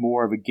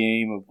more of a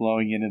game of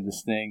blowing into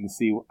this thing to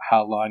see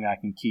how long I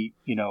can keep,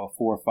 a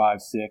 4,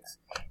 5, 6,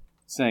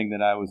 saying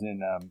that I was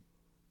in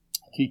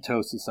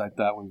ketosis? I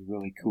thought was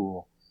really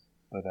cool,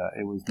 but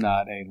it was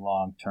not a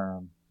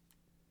long-term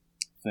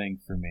thing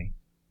for me.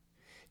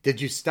 Did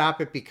you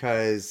stop it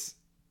because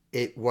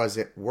it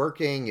wasn't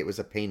working? It was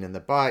a pain in the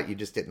butt. You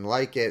just didn't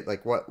like it.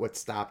 Like what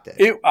stopped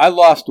it? I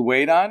lost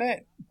weight on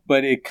it,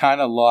 but it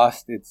kind of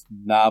lost its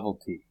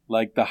novelty.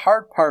 Like the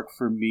hard part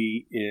for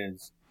me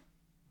is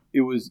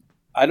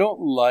I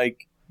don't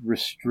like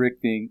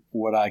restricting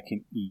what I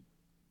can eat,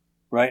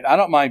 right? I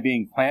don't mind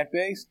being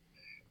plant-based,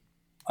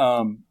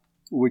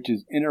 which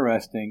is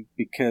interesting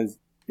because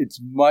it's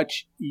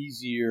much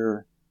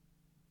easier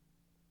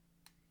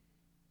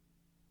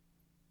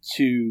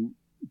to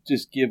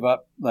just give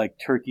up like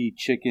turkey,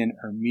 chicken,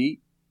 or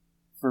meat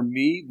for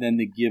me than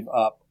to give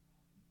up.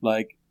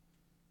 Like,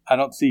 I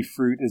don't see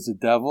fruit as a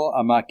devil.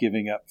 I'm not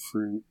giving up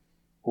fruit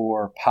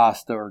or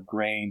pasta or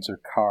grains or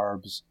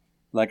carbs.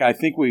 Like, I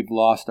think we've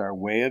lost our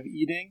way of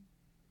eating.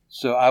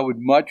 So I would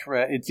much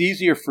rather, it's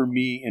easier for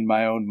me in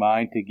my own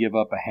mind to give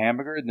up a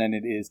hamburger than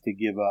it is to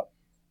give up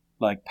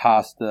like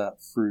pasta,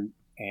 fruit,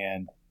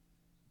 and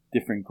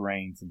different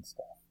grains and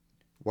stuff.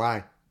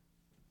 Why?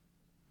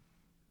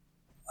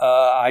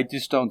 I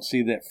just don't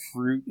see that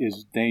fruit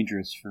is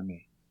dangerous for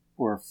me,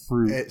 or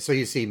fruit. So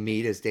you see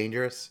meat as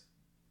dangerous?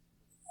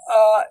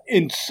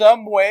 In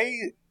some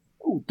way,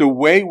 the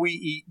way we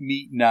eat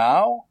meat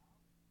now,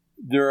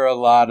 there are a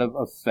lot of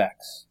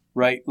effects,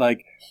 right?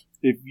 Like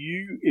if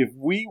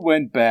we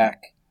went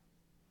back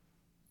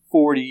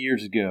 40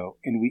 years ago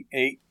and we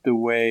ate the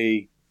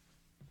way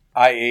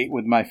I ate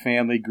with my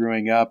family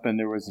growing up, and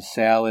there was a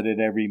salad at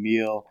every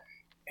meal,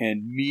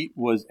 and meat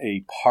was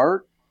a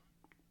part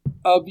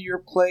of your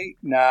plate,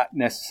 not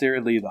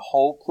necessarily the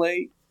whole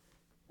plate,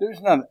 there's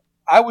none.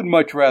 I would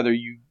much rather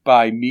you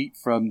buy meat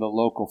from the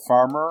local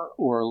farmer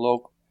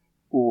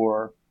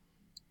or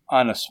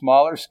on a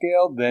smaller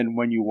scale than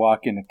when you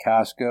walk into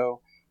Costco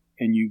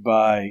and you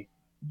buy,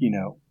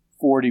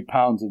 40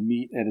 pounds of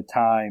meat at a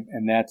time,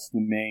 and that's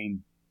the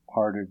main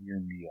part of your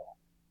meal.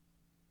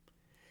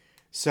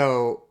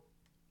 So,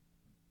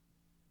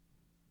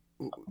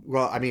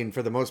 well, I mean,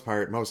 for the most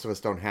part, most of us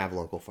don't have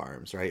local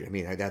farms, right? I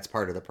mean, that's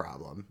part of the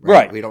problem,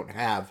 Right. We don't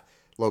have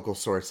local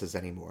sources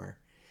anymore.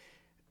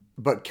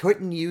 But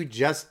couldn't you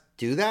just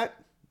do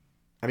that?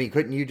 I mean,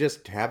 couldn't you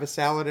just have a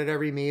salad at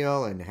every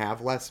meal and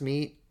have less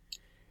meat?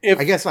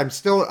 I guess I'm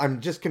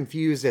just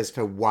confused as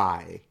to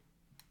why.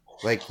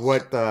 Like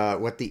what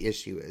the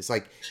issue is.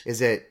 Like,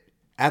 is it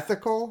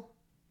ethical?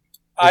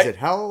 Is it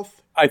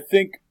health? I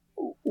think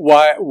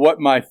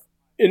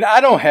and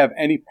I don't have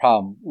any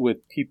problem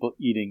with people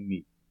eating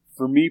meat.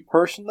 For me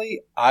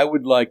personally, I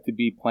would like to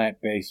be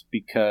plant-based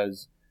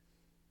because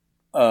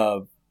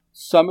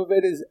some of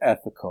it is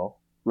ethical,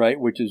 right?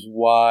 Which is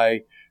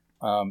why,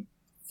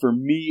 for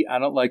me, I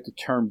don't like the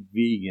term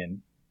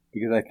vegan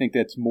because I think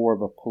that's more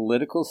of a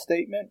political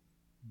statement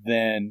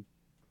than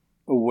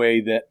a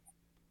way that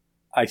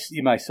I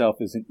see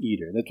myself as an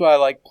eater. That's why I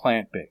like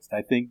plant-based.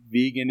 I think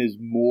vegan is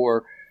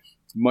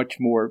much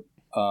more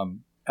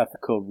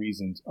ethical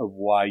reasons of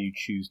why you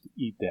choose to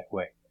eat that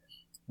way.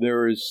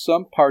 There is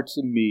some parts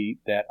of me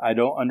that I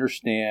don't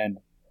understand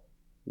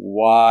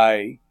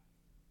why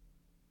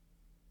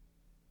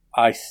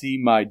I see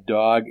my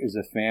dog as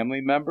a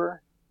family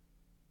member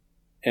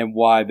and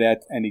why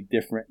that's any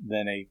different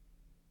than a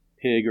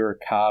pig or a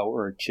cow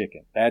or a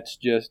chicken. That's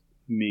just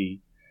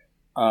me.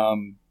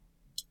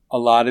 A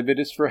lot of it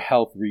is for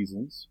health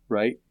reasons,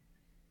 right?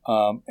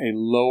 A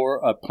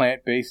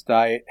plant-based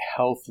diet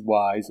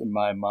health-wise in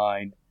my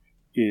mind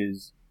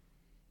is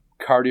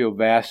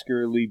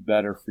cardiovascularly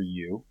better for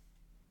you.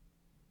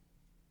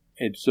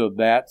 And so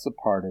that's a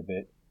part of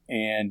it.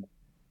 And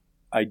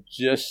I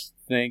just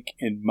think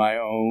in my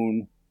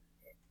own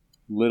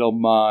little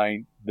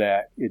mind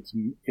that it's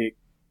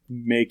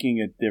making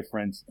a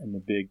difference in the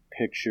big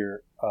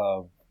picture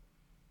of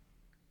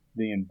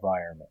the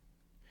environment.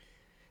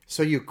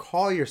 So you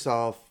call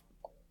yourself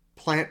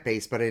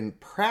plant-based, but in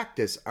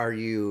practice, are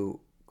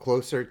you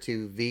closer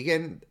to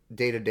vegan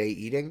day-to-day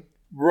eating?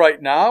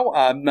 Right now,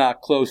 I'm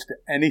not close to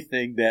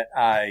anything that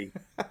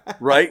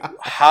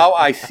how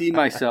I see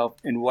myself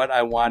and what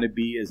I want to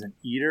be as an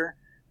eater.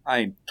 I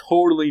am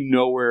totally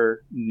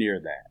nowhere near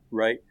that,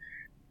 right?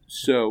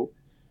 So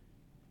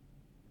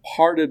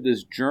part of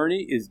this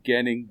journey is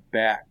getting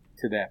back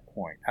to that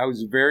point. I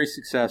was very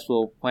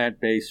successful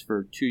plant-based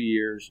for 2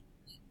 years.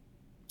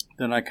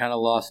 Then I kind of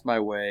lost my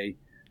way.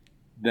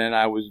 Then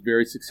I was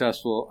very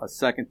successful a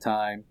second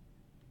time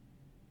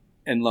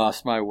and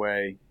lost my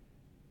way.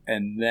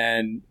 And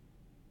then,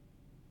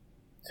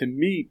 to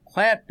me,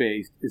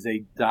 plant-based is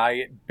a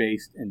diet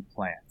based in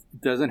plants.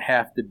 It doesn't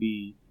have to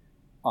be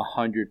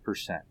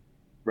 100%,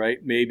 right?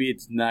 Maybe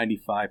it's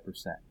 95%.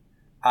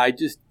 I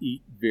just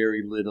eat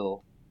very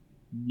little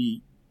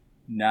meat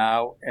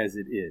now as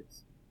it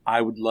is.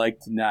 I would like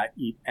to not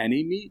eat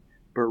any meat,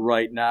 but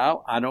right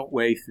now I don't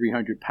weigh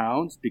 300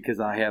 pounds because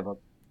I have a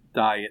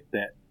diet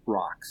that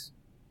rocks.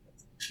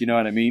 You know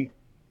what I mean?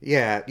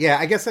 Yeah.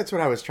 I guess that's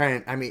what I was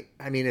trying. I mean,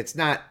 it's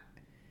not.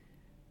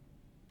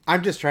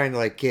 I'm just trying to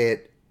like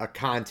get a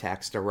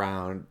context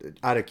around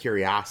out of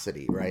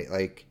curiosity, right?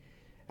 Like,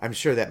 I'm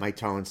sure that my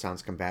tone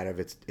sounds combative.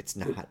 It's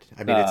not.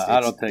 I mean,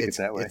 I don't take it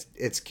that way.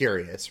 It's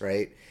curious,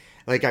 right?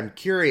 Like, I'm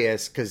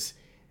curious because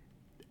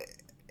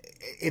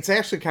it's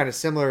actually kind of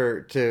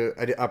similar to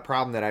a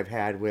problem that I've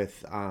had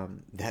with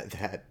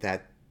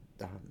that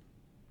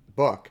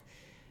book.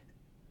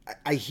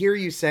 I hear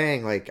you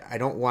saying like I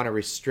don't want to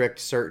restrict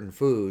certain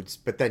foods,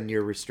 but then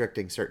you're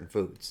restricting certain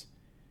foods.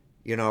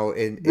 You know,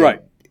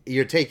 right.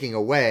 You're taking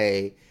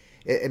away.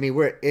 I mean,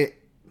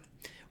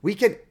 we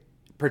can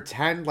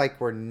pretend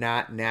like we're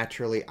not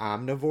naturally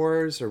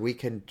omnivores, or we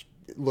can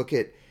look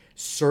at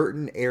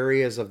certain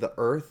areas of the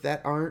earth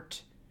that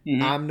aren't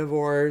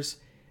omnivores,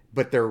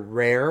 but they're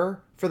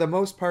rare. For the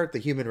most part, the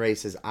human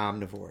race is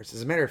omnivores.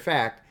 As a matter of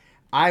fact,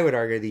 I would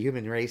argue the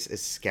human race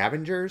is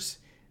scavengers.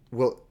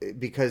 Well,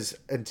 because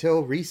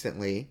until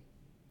recently,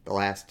 the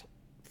last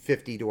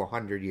 50 to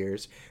 100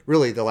 years,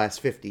 really the last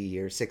 50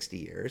 years, 60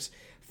 years,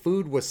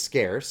 food was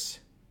scarce.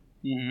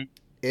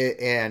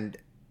 And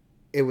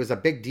it was a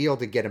big deal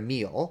to get a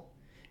meal.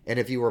 And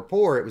if you were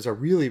poor, it was a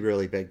really,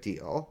 really big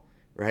deal,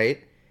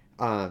 right?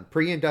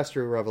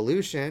 Pre-industrial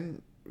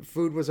revolution,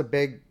 food was a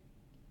big,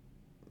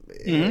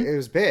 it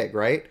was big,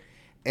 right?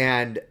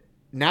 And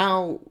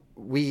now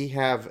we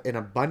have an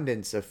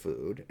abundance of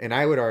food. And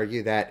I would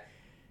argue that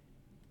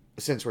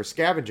since we're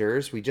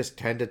scavengers, we just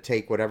tend to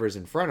take whatever's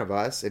in front of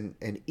us and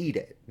eat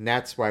it. And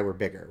that's why we're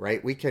bigger,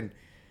 right? We can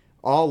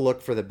all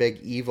look for the big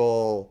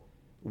evil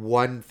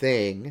one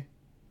thing.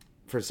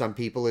 For some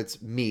people,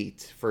 it's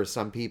meat. For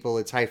some people,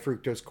 it's high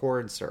fructose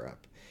corn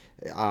syrup.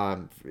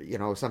 Some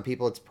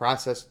people, it's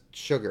processed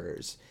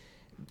sugars.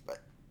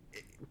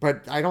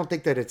 But I don't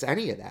think that it's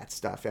any of that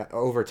stuff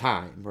over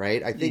time,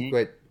 right? I think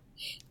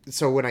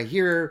so when I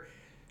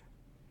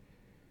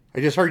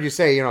just heard you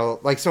say,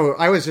 so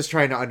I was just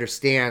trying to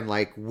understand,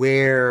 like,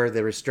 where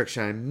the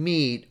restriction on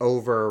meat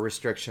over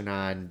restriction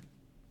on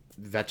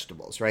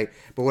vegetables, right?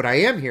 But what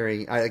I am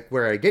hearing,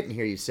 where I didn't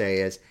hear you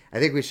say is, I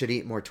think we should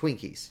eat more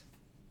Twinkies.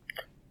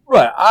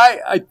 Right.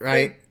 I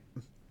right.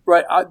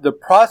 Right. The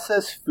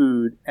processed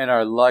food and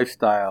our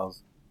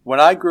lifestyles. When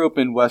I grew up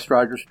in West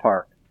Rogers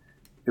Park,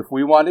 if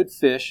we wanted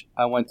fish,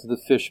 I went to the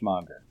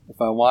fishmonger. If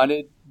I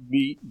wanted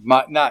meat,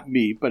 not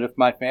meat, but if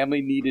my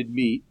family needed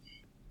meat,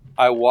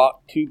 I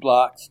walked 2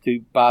 blocks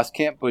to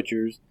Boscamp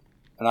Butchers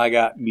and I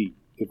got meat.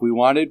 If we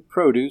wanted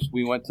produce,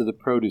 we went to the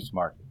produce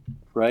market,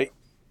 right?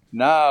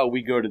 Now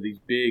we go to these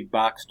big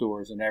box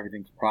stores and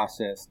everything's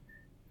processed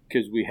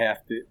because we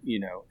have to,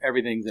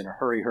 everything's in a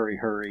hurry.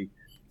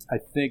 I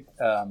think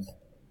I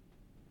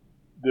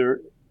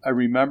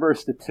remember a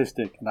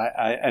statistic, and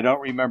I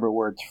don't remember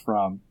where it's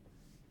from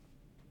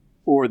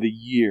or the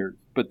year,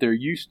 but there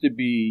used to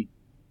be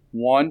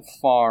one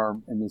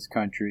farm in this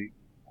country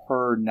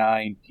per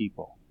 9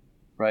 people,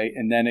 right?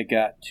 And then it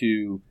got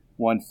to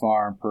one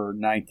farm per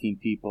 19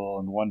 people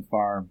and one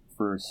farm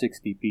for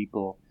 60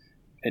 people.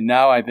 And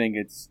now I think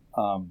it's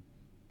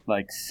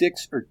like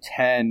 6 or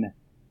 10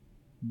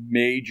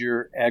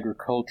 major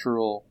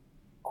agricultural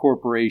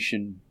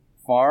corporation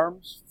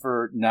farms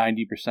for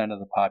 90% of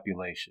the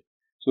population.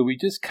 So we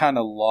just kind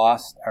of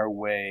lost our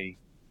way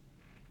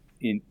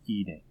in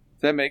eating.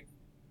 Does that make,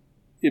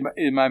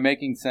 am I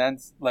making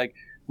sense? Like,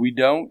 we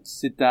don't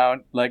sit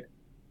down, like,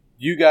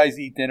 do you guys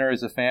eat dinner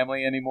as a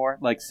family anymore?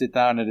 Like, sit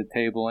down at a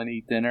table and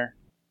eat dinner?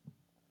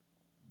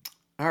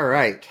 All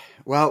right.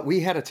 Well,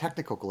 we had a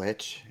technical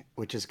glitch,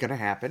 which is going to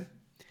happen.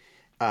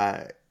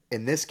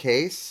 In this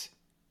case,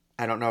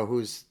 I don't know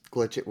whose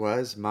glitch it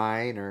was,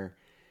 mine or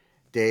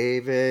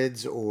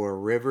David's or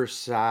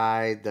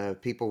Riverside, the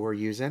people we're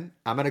using.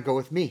 I'm going to go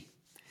with me.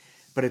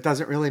 But it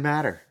doesn't really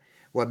matter.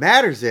 What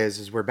matters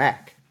is we're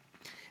back.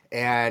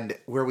 And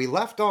where we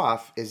left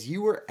off is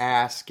you were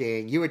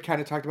asking, you had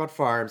kind of talked about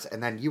farms,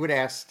 and then you had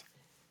asked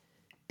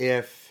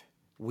if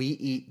we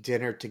eat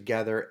dinner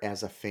together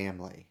as a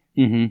family.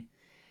 Mm-hmm.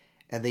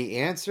 And the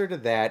answer to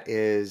that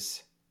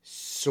is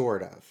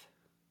sort of.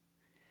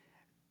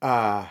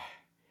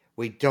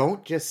 We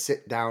don't just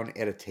sit down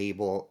at a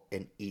table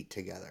and eat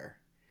together.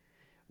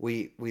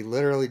 We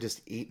literally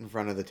just eat in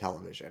front of the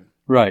television.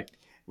 Right.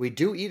 We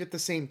do eat at the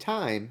same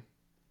time,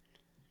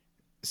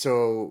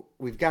 so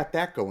we've got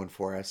that going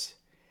for us.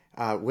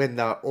 When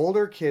the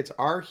older kids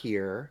are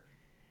here,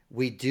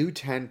 we do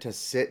tend to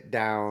sit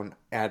down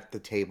at the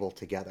table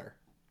together.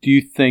 Do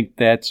you think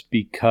that's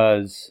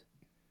because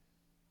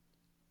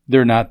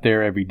they're not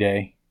there every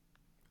day?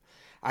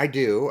 I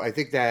do. I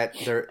think that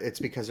it's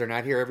because they're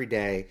not here every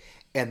day,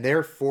 and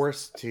they're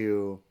forced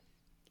to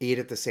eat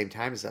at the same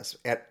time as us.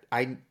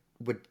 I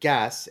would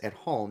guess at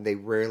home they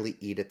rarely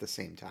eat at the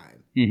same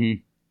time.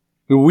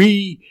 Mm-hmm.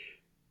 We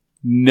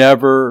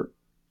never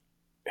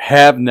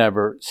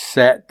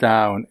sat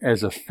down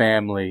as a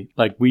family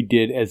like we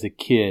did as a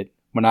kid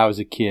when I was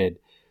a kid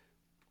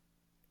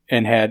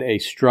and had a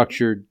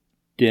structured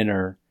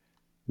dinner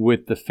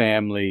with the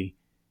family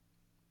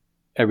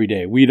every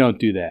day. We don't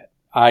do that.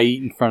 I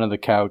eat in front of the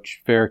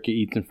couch. Farrah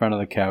eats in front of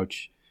the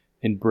couch.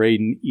 And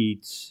Braden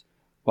eats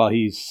while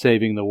he's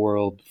saving the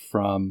world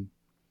from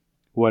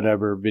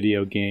whatever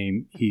video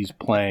game he's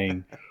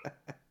playing.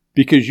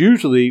 Because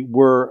usually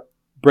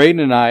Braden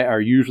and I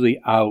are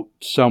usually out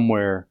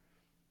somewhere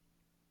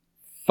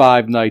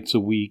 5 nights a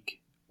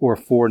week or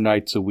 4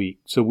 nights a week.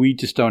 So we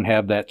just don't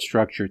have that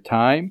structured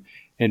time.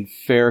 And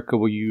Farrah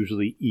will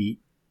usually eat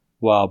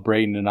while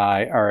Braden and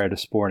I are at a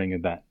sporting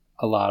event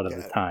a lot of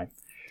the time.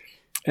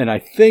 And I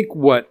think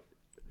what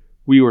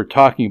we were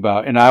talking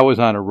about, and I was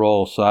on a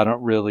roll, so I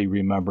don't really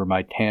remember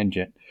my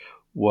tangent,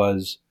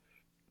 was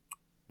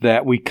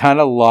that we kind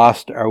of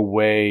lost our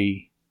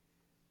way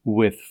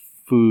with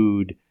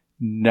food,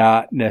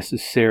 not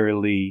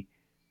necessarily.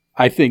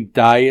 I think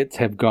diets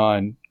have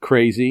gone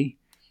crazy,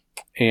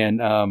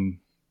 and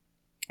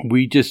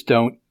we just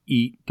don't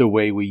eat the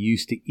way we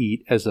used to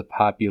eat as a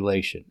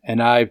population.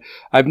 And I've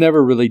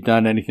never really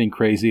done anything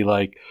crazy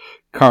like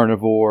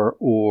carnivore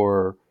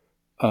or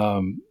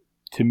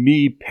to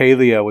me,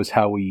 paleo is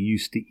how we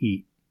used to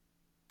eat,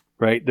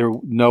 right? There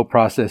were no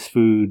processed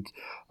foods,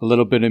 a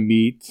little bit of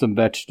meat, some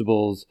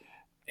vegetables,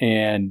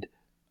 and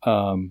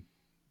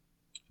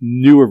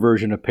newer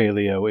version of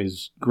paleo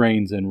is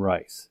grains and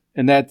rice.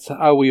 And that's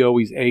how we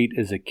always ate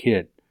as a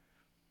kid.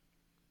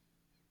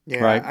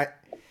 Yeah, right?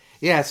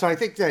 So I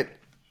think that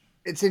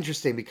it's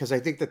interesting because I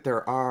think that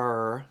there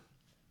are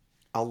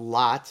a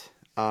lot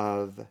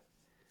of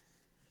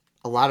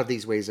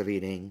these ways of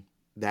eating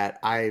that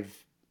I've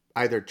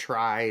either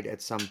tried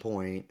at some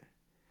point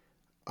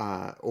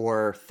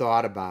or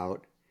thought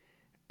about.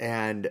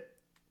 And,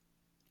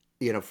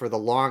 for the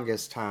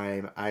longest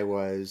time, I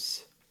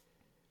was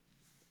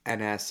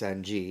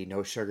NSNG,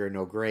 no sugar,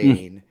 no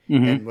grain.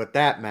 Mm-hmm. And what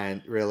that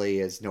meant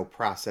really is no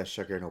processed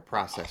sugar, no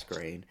processed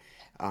grain.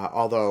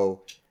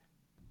 Although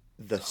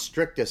the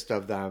strictest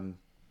of them,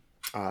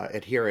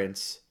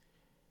 adherents,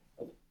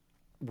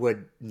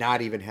 would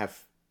not even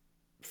have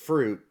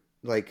fruit,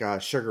 like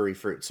sugary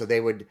fruit. So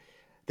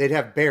they'd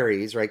have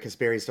berries, right? Because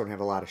berries don't have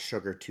a lot of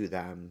sugar to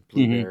them,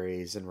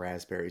 blueberries and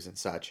raspberries and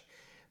such.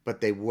 But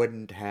they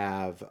wouldn't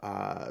have,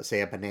 say,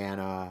 a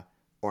banana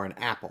or an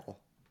apple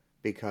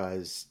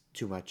because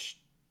too much,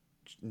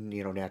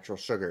 natural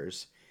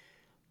sugars.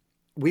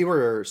 We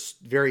were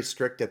very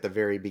strict at the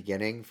very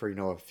beginning for,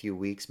 a few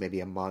weeks,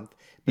 maybe a month.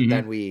 But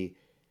then we,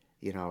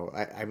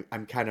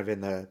 I'm kind of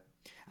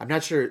I'm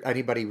not sure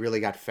anybody really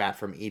got fat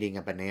from eating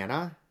a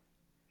banana.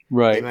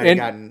 Right. They might have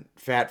gotten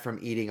fat from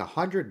eating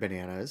 100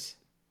 bananas.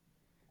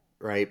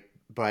 Right,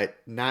 but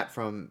not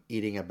from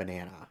eating a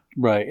banana.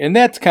 Right, and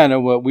that's kind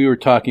of what we were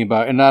talking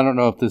about. And I don't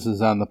know if this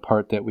is on the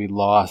part that we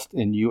lost.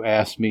 And you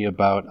asked me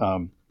about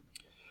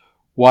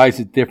why is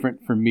it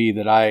different for me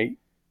that I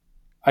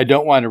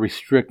don't want to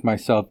restrict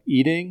myself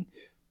eating,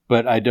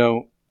 but I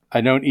don't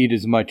eat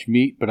as much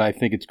meat. But I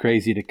think it's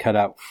crazy to cut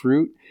out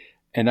fruit,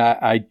 and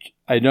I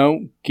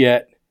don't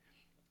get.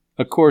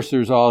 Of course,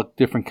 there's all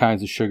different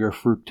kinds of sugar: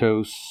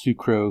 fructose,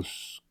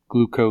 sucrose,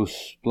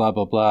 glucose, blah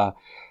blah blah.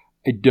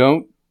 I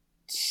don't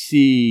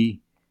see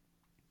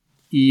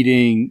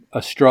eating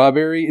a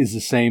strawberry is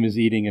the same as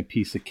eating a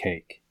piece of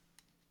cake,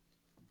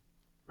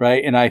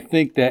 right? And I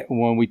think that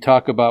when we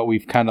talk about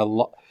we've kind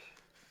of,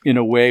 in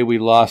a way, we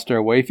lost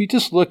our way. If you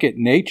just look at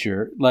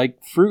nature,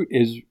 like fruit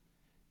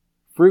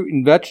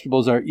and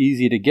vegetables are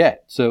easy to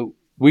get, so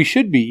we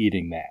should be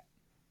eating that,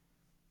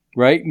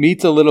 right?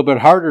 Meat's a little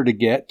bit harder to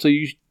get, so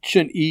you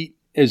shouldn't eat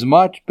as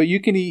much, but you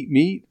can eat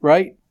meat,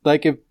 right?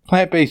 Like if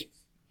plant-based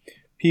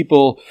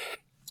people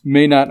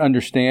may not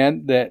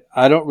understand that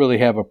I don't really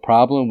have a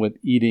problem with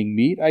eating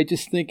meat. I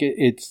just think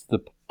it's the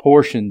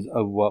portions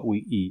of what we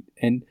eat.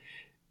 And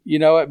you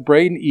know what?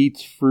 Braden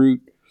eats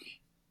fruit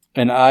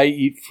and I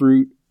eat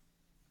fruit,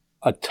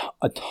 a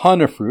ton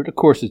of fruit. Of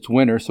course, it's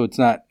winter, so it's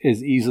not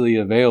as easily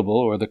available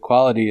or the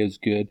quality is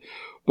good.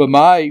 But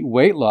my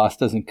weight loss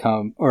doesn't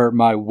come, or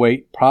my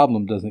weight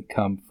problem doesn't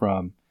come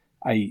from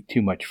I eat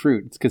too much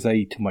fruit. It's because I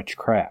eat too much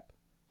crap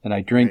and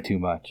I drink too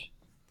much.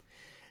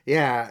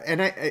 Yeah,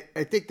 and I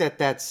think that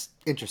that's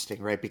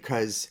interesting, right?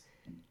 Because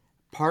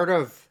part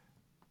of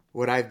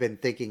what I've been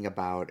thinking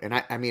about, and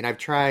I mean, I've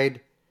tried,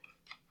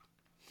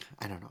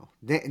 I don't know,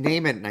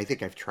 name it, and I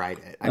think I've tried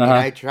it. I mean,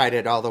 I tried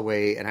it all the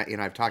way, and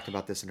I've talked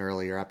about this in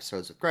earlier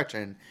episodes of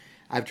Gretchen.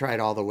 I've tried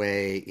all the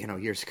way,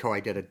 years ago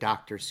I did a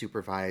doctor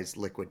supervised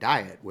liquid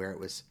diet where it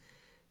was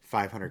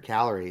 500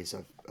 calories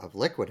of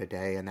liquid a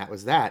day, and that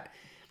was that.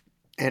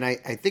 And I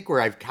think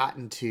where I've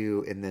gotten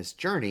to in this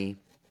journey,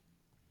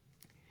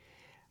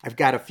 I've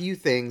got a few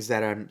things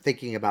that I'm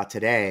thinking about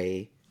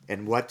today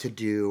and what to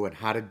do and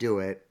how to do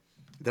it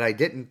that I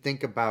didn't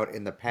think about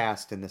in the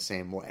past in the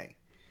same way.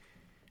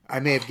 I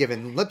may have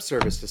given lip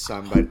service to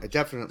some, but it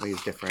definitely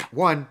is different.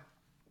 One,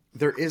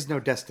 there is no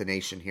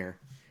destination here.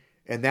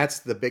 And that's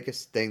the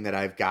biggest thing that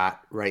I've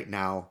got right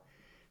now.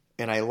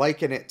 And I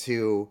liken it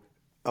to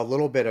a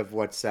little bit of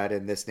what's said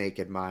in This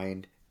Naked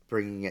Mind,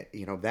 bringing it,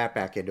 that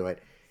back into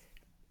it.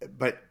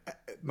 But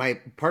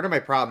part of my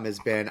problem has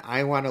been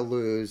I want to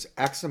lose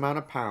X amount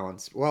of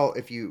pounds. Well,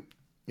 if you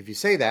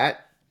say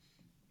that,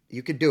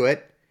 you could do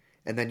it,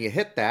 and then you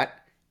hit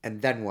that,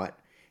 and then what?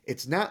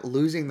 It's not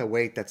losing the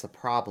weight that's a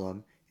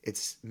problem.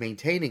 It's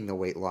maintaining the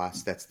weight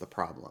loss that's the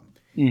problem.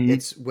 Mm-hmm.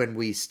 It's when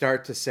we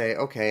start to say,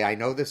 okay, I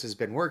know this has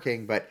been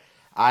working, but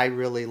I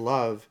really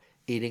love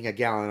eating a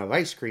gallon of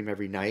ice cream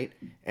every night,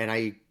 and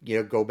I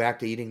go back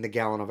to eating the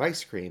gallon of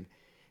ice cream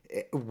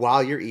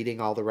while you're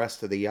eating all the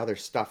rest of the other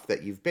stuff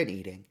that you've been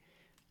eating.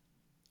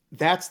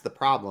 That's the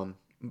problem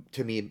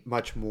to me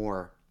much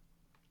more.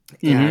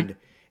 Mm-hmm. And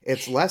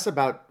it's less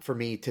about, for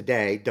me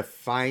today,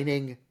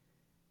 defining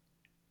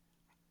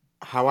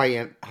how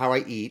I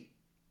eat.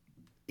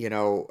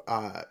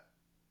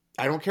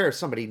 I don't care if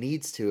somebody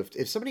needs to.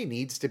 If somebody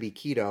needs to be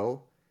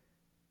keto,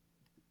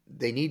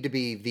 they need to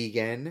be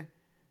vegan,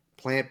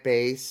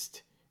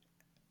 plant-based,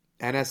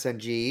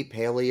 NSNG,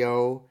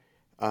 paleo,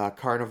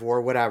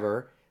 carnivore,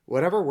 whatever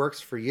works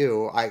for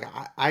you.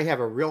 I have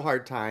a real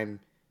hard time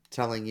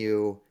telling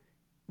you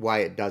why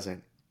it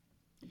doesn't.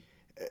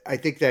 I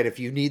think that if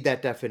you need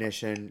that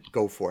definition,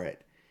 go for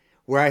it.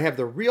 Where I have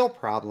the real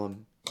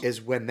problem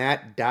is when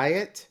that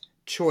diet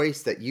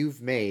choice that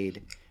you've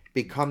made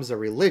becomes a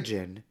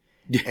religion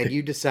and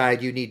you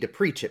decide you need to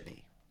preach at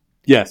me.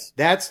 Yes.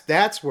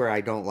 That's where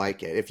I don't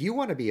like it. If you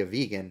want to be a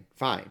vegan,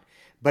 fine.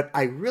 But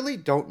I really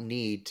don't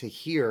need to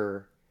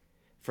hear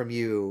from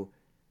you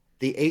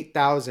the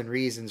 8,000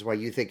 reasons why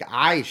you think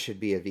I should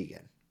be a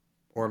vegan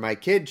or my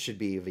kid should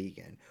be a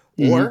vegan.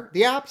 Mm-hmm. Or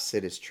the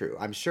opposite is true.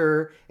 I'm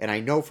sure, and I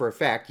know for a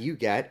fact you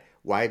get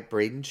why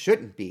Braden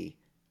shouldn't be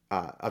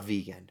a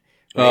vegan.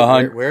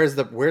 Right? Where's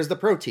the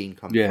protein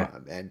come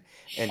from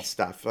and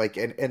stuff like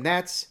and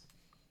that's.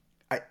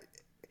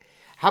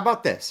 How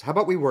about this? How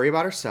about we worry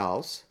about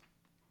ourselves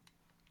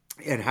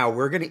and how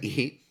we're going to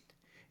eat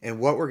and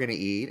what we're going to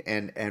eat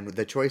and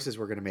the choices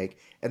we're going to make,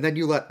 and then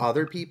you let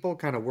other people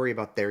kind of worry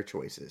about their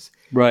choices.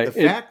 Right.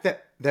 The fact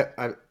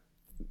that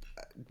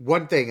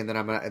one thing, and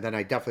then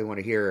I definitely want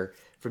to hear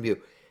from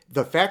you.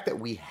 The fact that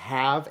we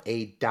have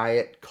a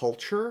diet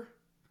culture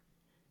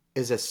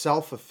is a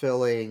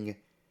self-fulfilling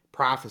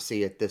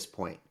prophecy at this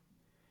point.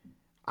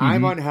 Mm-hmm.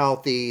 I'm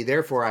unhealthy,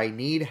 therefore I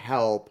need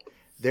help.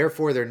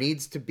 Therefore, there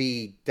needs to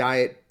be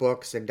diet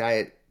books and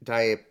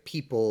diet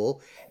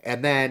people,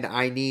 and then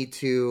I need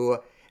to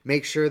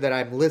make sure that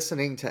I'm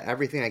listening to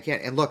everything I can.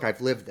 And look, I've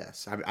lived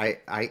this. I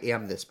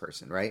am this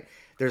person, right?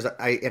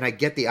 And I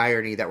get the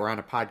irony that we're on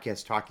a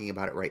podcast talking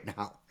about it right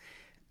now.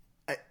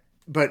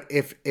 But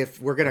if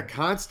we're going to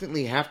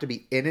constantly have to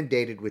be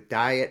inundated with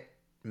diet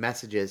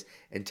messages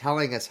and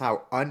telling us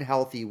how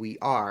unhealthy we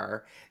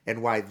are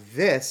and why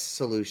this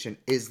solution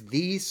is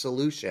the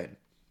solution,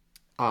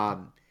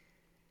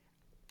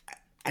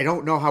 I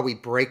don't know how we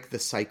break the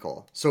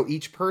cycle. So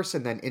each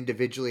person then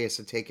individually has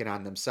to take it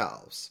on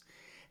themselves.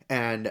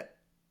 And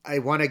I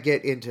want to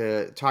get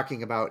into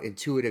talking about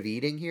intuitive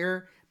eating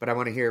here, but I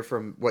want to hear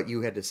from what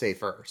you had to say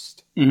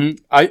first.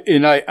 Mm-hmm.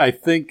 I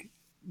think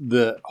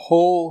the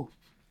whole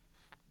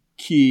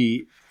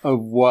key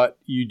of what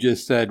you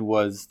just said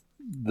was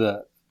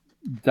the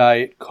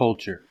diet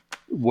culture.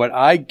 What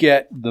I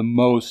get the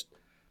most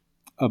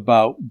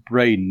about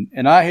Braden,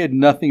 and I had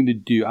nothing to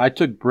do. I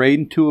took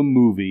Braden to a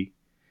movie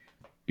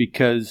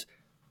because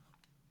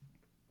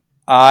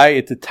I,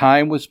 at the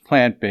time, was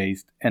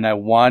plant-based, and I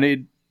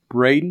wanted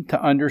Braden to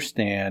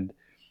understand,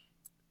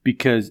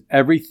 because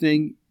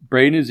Braden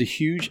is a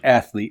huge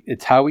athlete.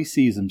 It's how he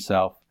sees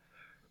himself,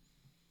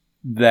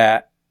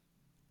 that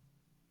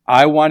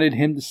I wanted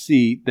him to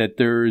see that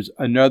there's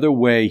another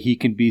way he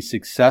can be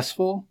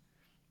successful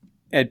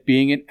at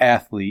being an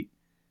athlete,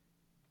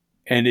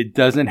 and it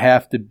doesn't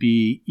have to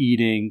be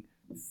eating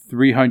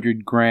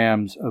 300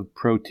 grams of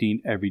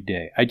protein every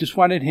day. I just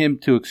wanted him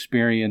to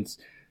experience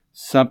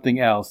something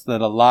else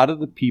that a lot of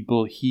the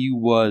people he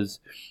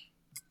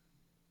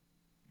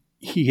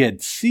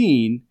had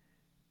seen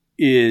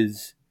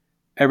is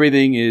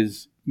everything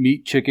is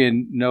meat,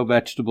 chicken, no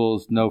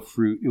vegetables, no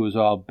fruit. It was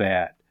all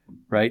bad,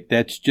 right?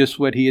 That's just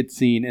what he had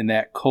seen in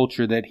that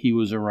culture that he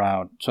was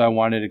around. So I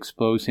wanted to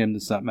expose him to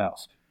something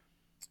else.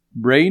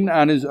 Braden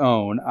on his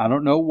own, I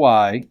don't know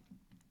why,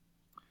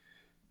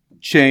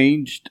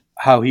 changed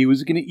how he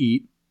was going to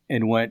eat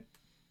and went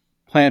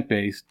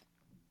plant-based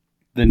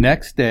the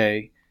next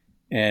day,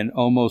 and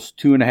almost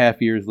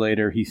 2.5 years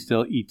later, he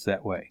still eats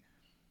that way.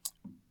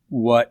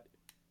 What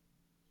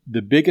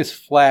the biggest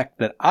flack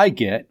that I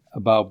get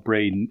about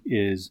Braden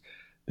is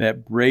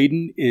that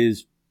Braden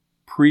is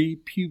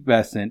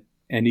prepubescent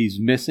and he's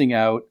missing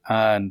out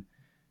on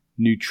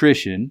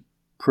nutrition,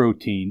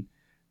 protein,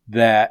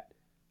 that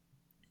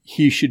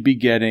he should be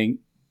getting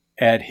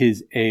at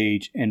his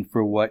age and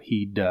for what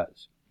he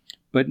does.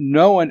 But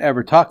no one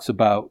ever talks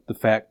about the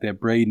fact that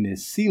Braden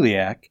is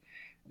celiac.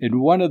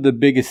 And one of the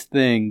biggest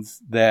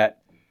things that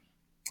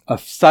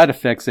side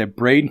effects that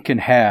Braden can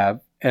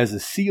have as a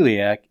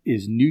celiac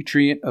is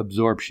nutrient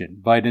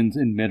absorption, vitamins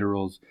and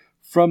minerals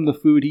from the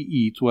food he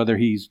eats, whether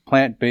he's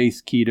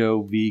plant-based,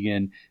 keto,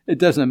 vegan, it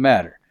doesn't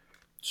matter.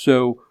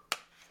 So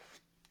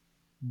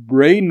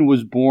Braden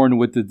was born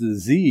with the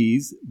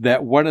disease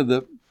that one of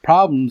the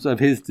problems of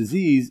his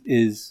disease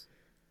is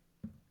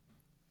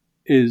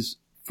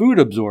food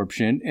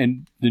absorption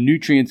and the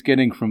nutrients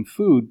getting from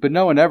food, but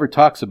no one ever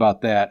talks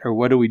about that or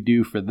what do we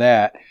do for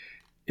that.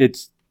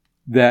 It's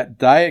that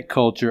diet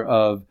culture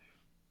of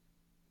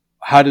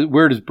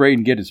where does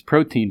Braden get his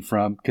protein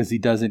from because he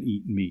doesn't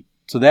eat meat.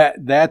 So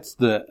that's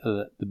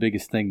the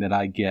biggest thing that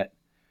I get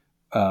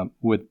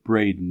with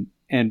Braden.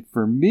 And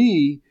for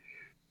me,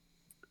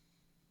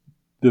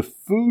 the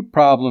food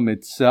problem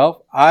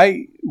itself,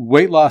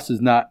 weight loss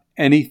is not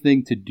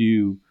anything to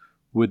do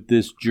with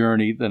this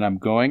journey that I'm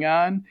going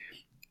on.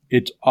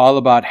 It's all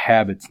about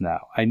habits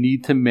now. I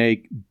need to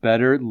make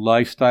better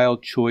lifestyle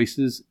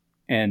choices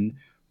and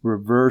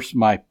reverse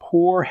my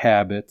poor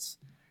habits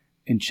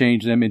and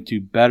change them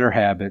into better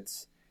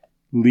habits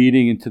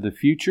leading into the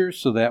future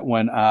so that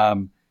when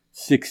I'm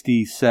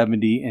 60,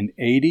 70, and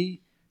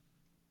 80,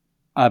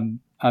 I'm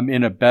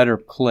in a better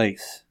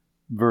place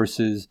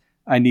versus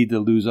I need to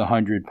lose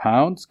 100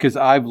 pounds because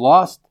I've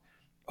lost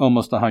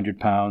almost 100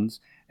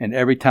 pounds. And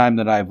every time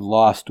that I've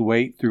lost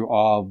weight through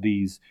all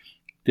these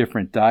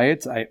different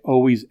diets, I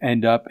always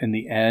end up in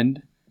the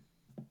end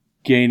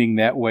gaining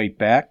that weight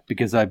back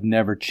because I've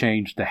never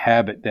changed the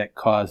habit that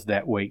caused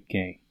that weight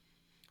gain.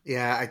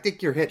 Yeah, I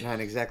think you're hitting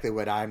on exactly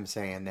what I'm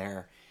saying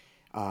there.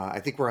 I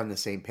think we're on the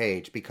same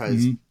page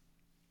because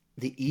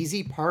the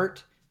easy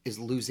part is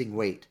losing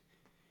weight.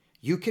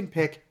 You can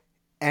pick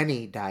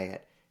any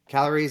diet,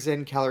 calories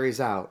in, calories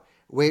out,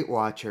 Weight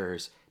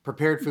Watchers,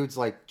 prepared foods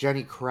like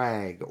Jenny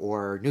Craig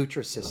or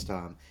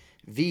Nutrisystem,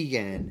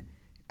 vegan,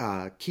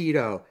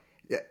 keto.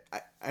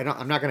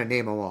 I'm not going to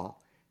name them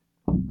all.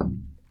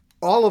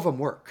 All of them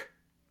work.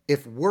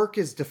 If work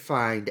is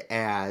defined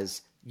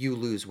as you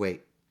lose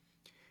weight,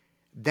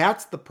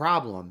 that's the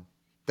problem.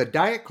 The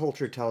diet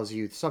culture tells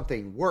you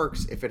something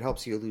works if it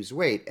helps you lose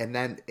weight, and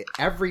then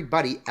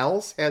everybody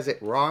else has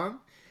it wrong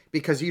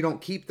because you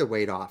don't keep the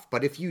weight off.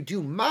 But if you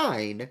do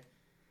mine,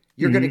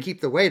 you're going to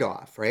keep the weight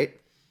off, right?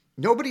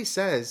 Nobody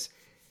says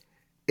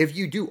if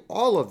you do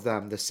all of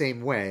them the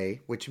same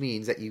way, which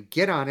means that you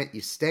get on it,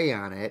 you stay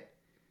on it,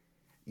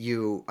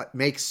 you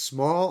make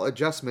small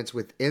adjustments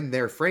within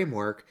their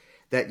framework,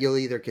 that you'll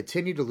either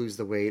continue to lose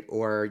the weight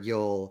or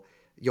you'll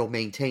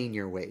maintain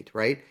your weight,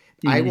 right?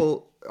 I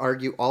will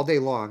argue all day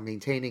long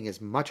maintaining is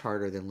much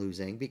harder than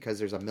losing because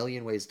there's a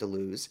million ways to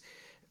lose.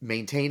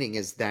 Maintaining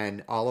is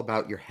then all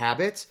about your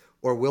habits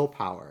or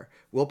willpower.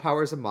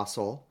 Willpower is a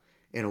muscle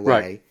in a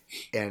way,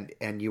 right.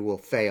 and you will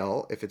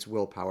fail if it's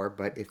willpower,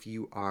 but if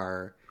you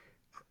are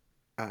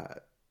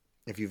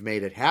if you've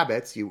made it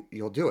habits,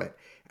 you'll do it.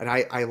 And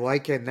I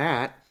liken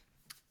that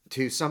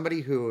to somebody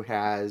who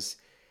has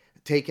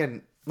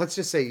taken, let's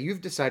just say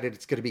you've decided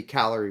it's going to be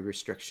calorie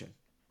restriction,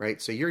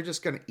 right? So you're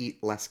just going to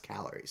eat less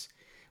calories.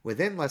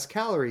 Within less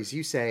calories,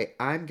 you say,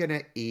 I'm going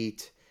to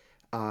eat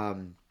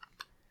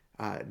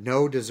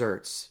no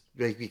desserts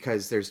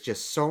because there's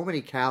just so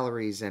many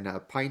calories in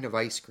a pint of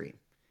ice cream,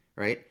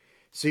 right?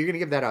 So you're going to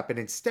give that up. And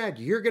instead,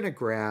 you're going to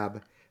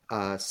grab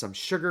some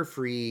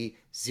sugar-free,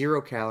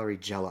 zero-calorie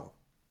Jell-O.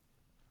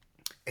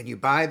 And you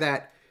buy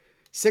that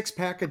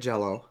 6-pack of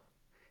Jell-O,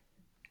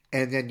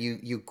 and then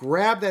you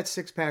grab that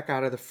 6-pack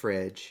out of the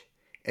fridge,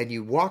 and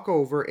you walk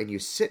over and you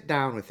sit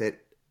down with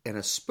it in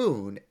a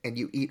spoon, and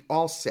you eat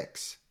all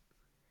 6.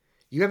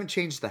 You haven't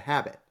changed the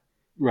habit.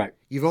 Right.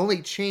 You've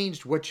only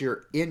changed what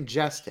you're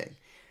ingesting.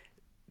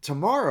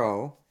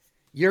 Tomorrow,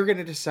 you're going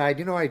to decide,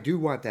 I do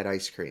want that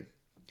ice cream.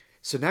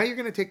 So now you're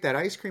going to take that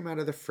ice cream out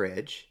of the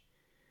fridge,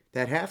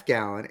 that half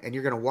gallon, and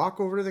you're going to walk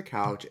over to the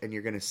couch, and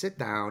you're going to sit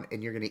down,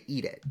 and you're going to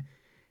eat it.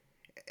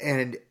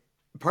 And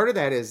part of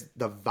that is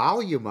the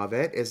volume of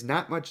it is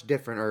not much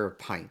different, or a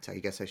pint, I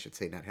guess I should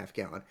say, not half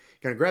gallon.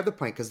 You're going to grab the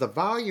pint because the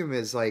volume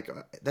is like,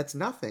 that's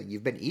nothing.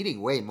 You've been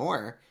eating way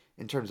more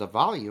in terms of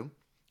volume,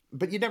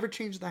 but you never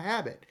change the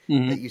habit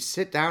that you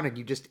sit down and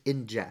you just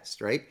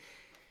ingest, right?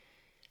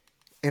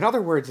 In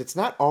other words, it's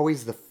not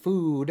always the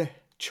food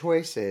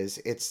choices,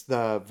 it's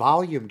the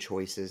volume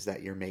choices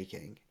that you're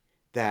making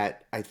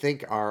that I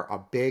think are a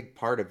big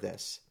part of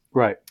this.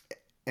 Right.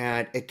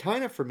 And it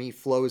kind of, for me,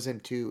 flows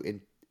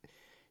into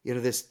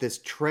this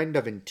trend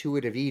of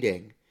intuitive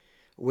eating,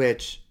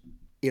 which,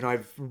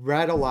 I've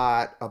read a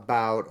lot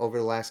about over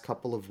the last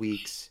couple of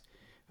weeks.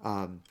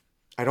 I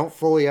don't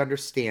fully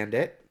understand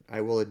it,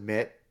 I will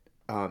admit,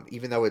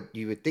 even though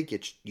you would think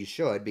you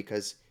should,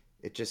 because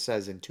It just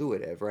says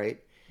intuitive, right?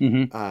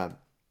 Mm-hmm.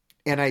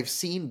 And I've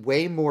seen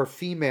way more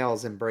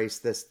females embrace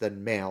this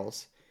than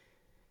males,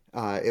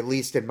 at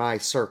least in my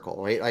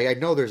circle, right? I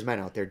know there's men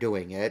out there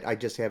doing it. I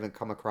just haven't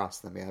come across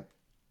them yet.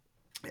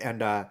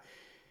 And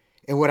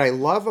what I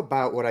love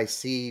about what I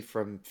see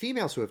from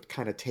females who have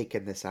kind of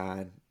taken this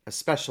on,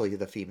 especially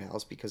the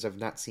females, because I've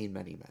not seen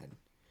many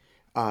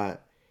men,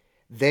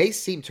 they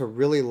seem to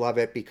really love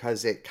it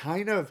because it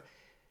kind of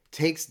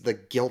takes the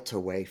guilt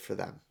away for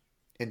them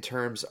in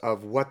terms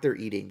of what they're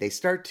eating. They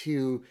start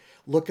to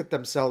look at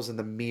themselves in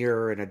the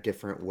mirror in a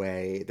different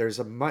way.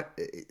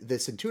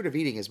 This intuitive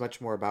eating is much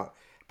more about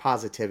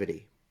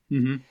positivity.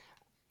 Mm-hmm.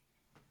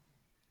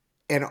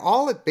 And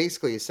all it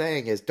basically is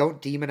saying is don't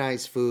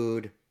demonize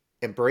food,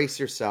 embrace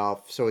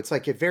yourself. So it's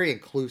like a very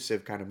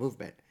inclusive kind of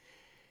movement.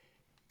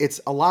 It's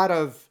a lot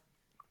of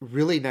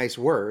really nice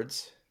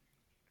words.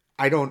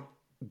 I don't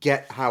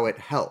get how it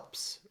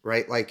helps,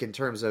 right? Like in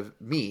terms of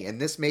me, and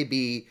this may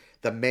be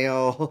the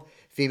male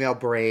female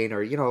brain,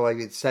 or like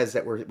it says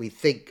that we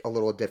think a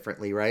little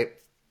differently, right?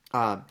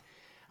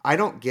 I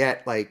don't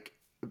get like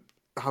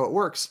how it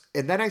works.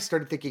 And then I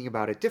started thinking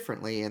about it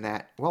differently, in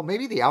that, well,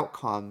 maybe the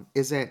outcome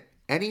isn't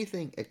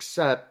anything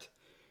except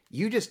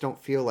you just don't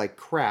feel like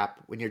crap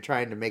when you're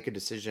trying to make a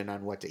decision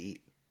on what to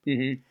eat.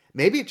 Mm-hmm.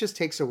 Maybe it just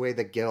takes away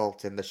the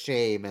guilt and the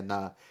shame and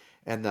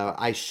the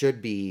I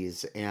should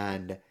be's,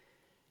 and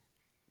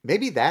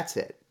maybe that's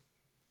it.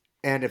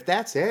 And if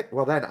that's it,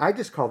 well, then I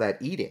just call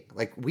that eating.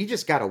 Like, we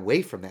just got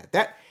away from that.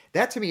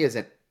 That to me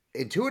isn't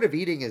intuitive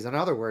eating. Is, in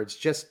other words,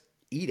 just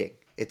eating.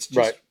 It's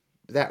just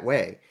that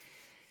way.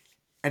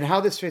 And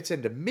how this fits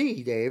into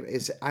me, Dave,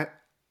 is I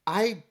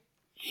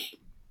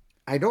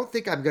don't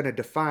think I'm going to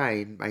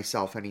define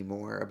myself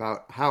anymore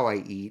about how I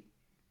eat.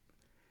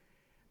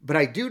 But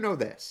I do know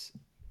this.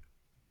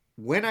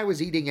 When I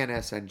was eating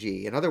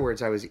NSNG, in other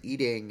words, I was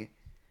eating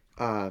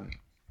a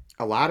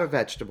lot of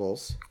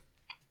vegetables,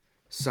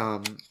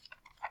 some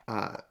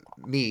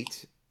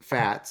meat,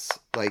 fats,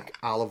 like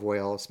olive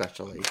oil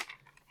especially,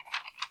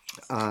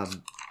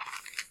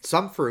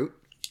 some fruit,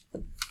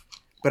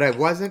 but I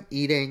wasn't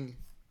eating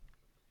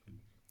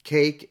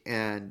cake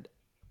and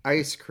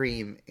ice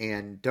cream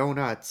and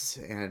donuts,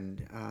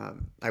 and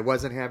I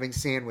wasn't having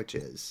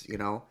sandwiches,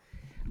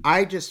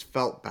 I just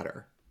felt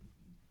better.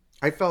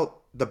 I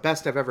felt the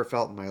best I've ever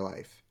felt in my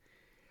life.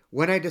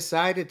 When I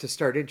decided to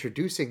start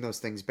introducing those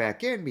things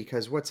back in,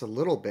 because what's a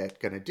little bit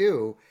going to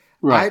do,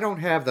 I don't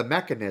have the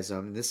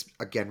mechanism. This,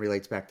 again,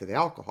 relates back to the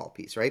alcohol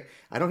piece, right?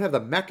 I don't have the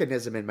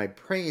mechanism in my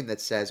brain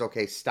that says,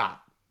 okay,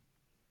 stop.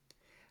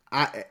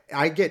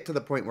 I get to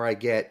the point where I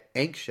get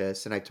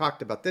anxious, and I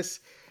talked about this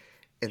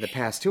in the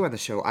past too on the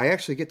show. I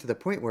actually get to the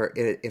point where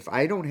if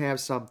I don't have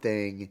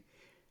something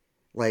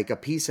like a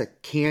piece of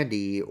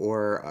candy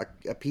or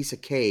a piece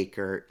of cake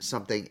or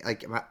something,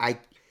 like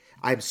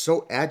I'm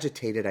so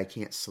agitated I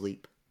can't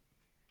sleep.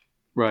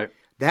 Right.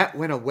 That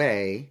went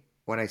away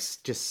when I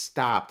just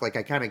stopped. Like,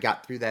 I kind of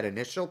got through that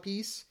initial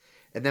piece,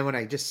 and then when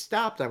I just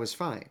stopped, I was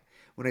fine.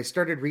 When I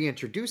started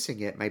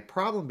reintroducing it, my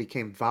problem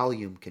became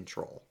volume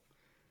control.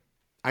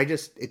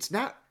 It's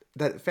not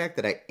the fact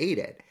that I ate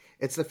it.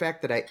 It's the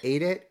fact that I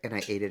ate it, and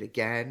I ate it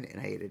again, and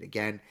I ate it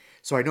again.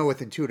 So I know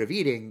with intuitive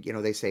eating,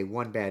 they say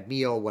one bad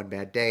meal, one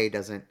bad day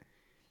doesn't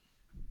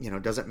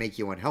make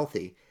you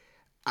unhealthy.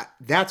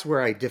 That's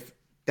where I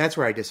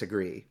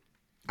disagree.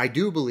 I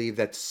do believe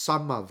that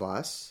some of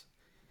us,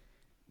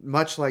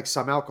 much like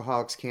some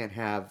alcoholics can't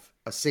have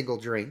a single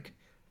drink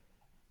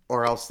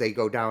or else they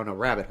go down a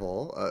rabbit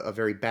hole, a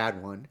very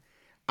bad one.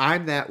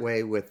 I'm that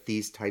way with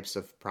these types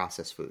of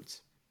processed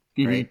foods,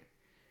 right?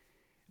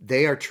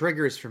 They are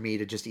triggers for me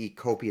to just eat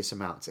copious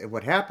amounts. And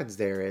what happens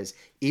there is,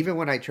 even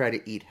when I try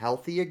to eat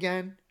healthy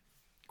again,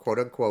 quote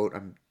unquote,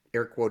 I'm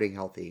air quoting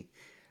healthy,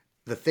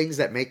 the things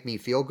that make me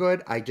feel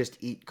good, I just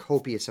eat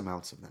copious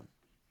amounts of them.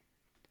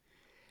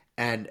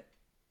 And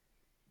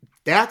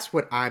that's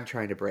what I'm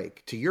trying to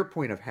break. To your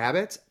point of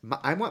habits,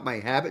 I want my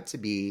habit to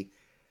be,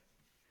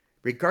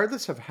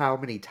 regardless of how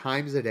many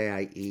times a day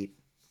I eat,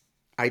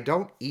 I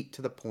don't eat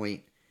to the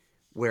point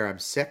where I'm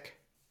sick.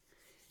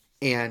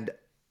 And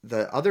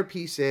the other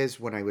piece is,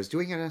 when I was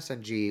doing an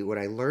SNG, what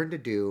I learned to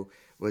do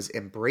was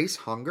embrace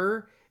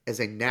hunger as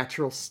a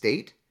natural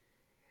state,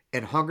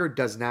 and hunger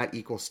does not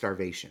equal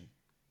starvation.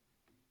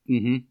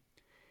 Mm-hmm.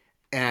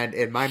 And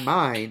in my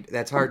mind,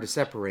 that's hard to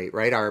separate,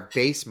 right? Our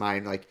base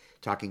mind, like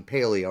talking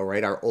paleo,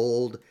 right? Our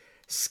old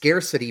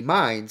scarcity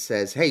mind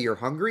says, hey, you're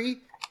hungry,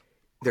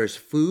 there's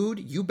food,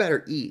 you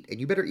better eat.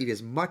 And you better eat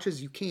as much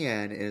as you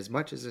can and as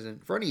much as is in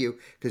front of you,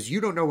 because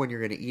you don't know when you're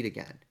going to eat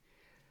again.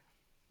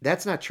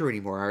 That's not true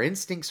anymore. Our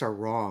instincts are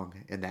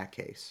wrong in that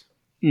case.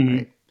 Mm-hmm.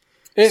 Right?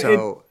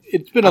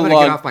 It's been I'm going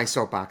to get off my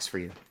soapbox for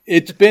you.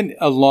 It's been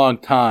a long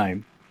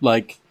time,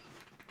 like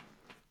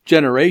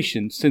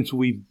generations, since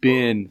we've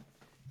been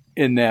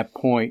in that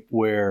point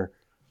where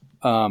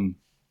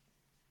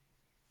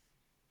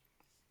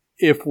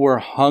if we're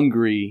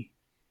hungry,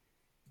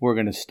 we're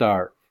going to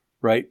starve,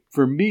 right?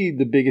 For me,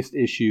 the biggest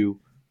issue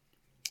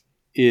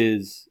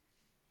is,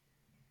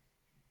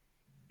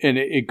 and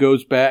it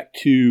goes back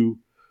to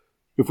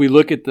if we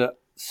look at the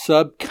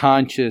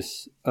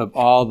subconscious of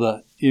all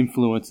the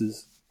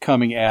influences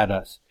coming at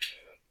us,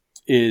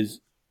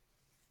 is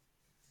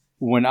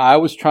when I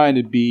was trying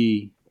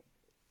to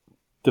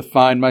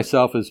define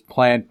myself as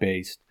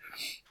plant-based,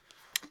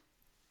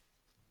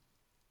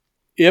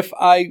 if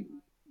I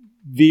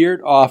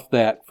veered off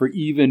that for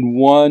even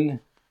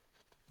one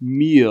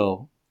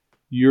meal,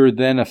 you're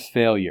then a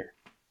failure,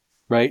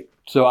 right?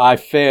 So I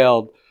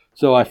failed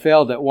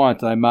at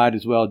once. I might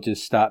as well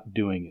just stop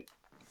doing it.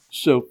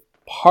 So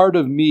part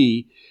of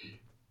me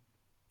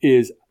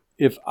is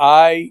if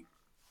I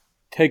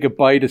take a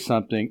bite of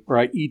something or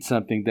I eat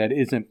something that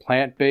isn't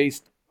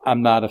plant-based,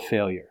 I'm not a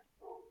failure.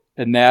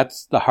 And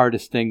that's the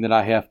hardest thing that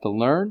I have to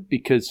learn,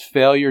 because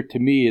failure to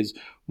me is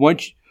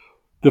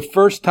the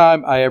first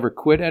time I ever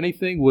quit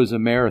anything was a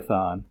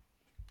marathon.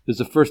 It was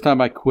the first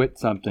time I quit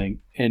something,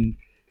 and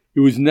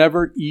it was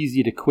never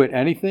easy to quit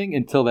anything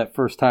until that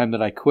first time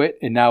that I quit,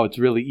 and now it's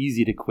really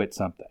easy to quit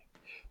something.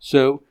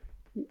 So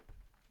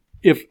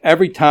if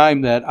every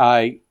time that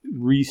I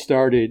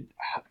restarted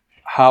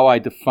how I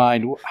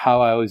defined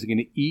how I was going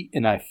to eat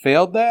and I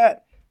failed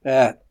that,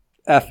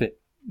 F it.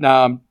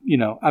 Now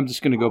I'm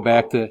just going to go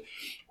back to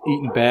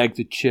eating bags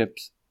of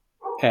chips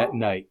at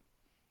night.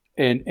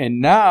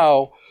 And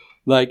now,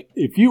 like,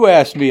 if you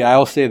ask me,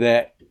 I'll say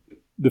that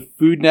the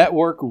Food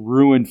Network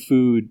ruined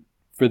food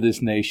for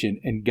this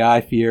nation, and Guy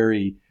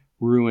Fieri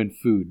ruined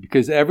food,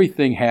 because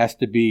everything has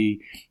to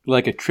be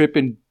like a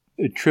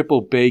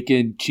triple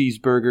bacon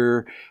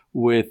cheeseburger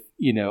with,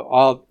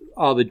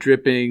 all the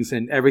drippings,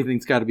 and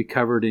everything's got to be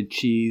covered in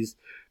cheese.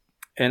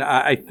 And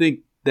I think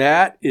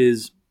that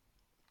is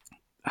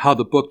how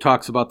the book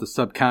talks about the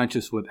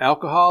subconscious with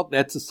alcohol.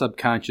 That's the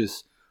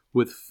subconscious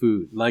with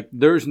food. Like,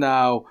 there's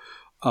now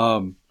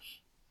a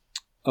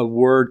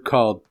word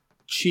called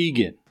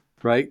chegan,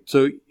 right?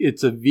 So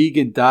it's a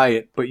vegan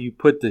diet, but you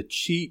put the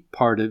cheat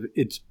part of it.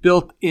 It's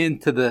built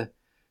into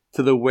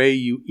the way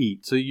you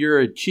eat. So you're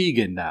a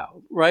chegan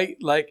now, right?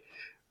 Like,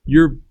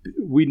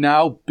 we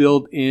now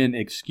build in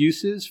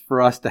excuses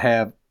for us to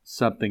have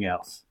something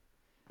else.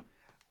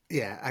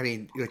 Yeah, I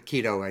mean, with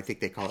keto, I think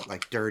they call it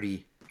like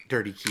dirty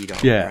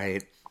keto, yeah.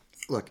 Right?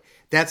 Look,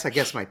 that's, I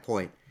guess, my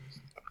point.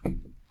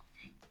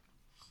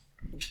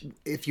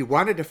 If you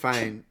want to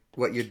define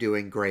what you're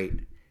doing, great.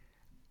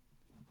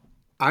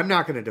 I'm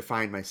not going to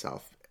define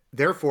myself.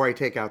 Therefore, I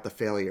take out the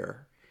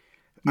failure.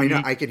 Mm-hmm. I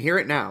know, I can hear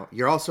it now.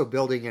 You're also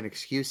building in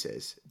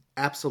excuses.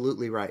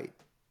 Absolutely right.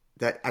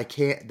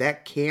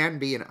 That can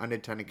be an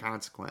unintended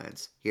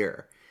consequence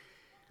here.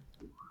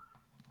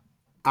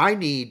 I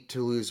need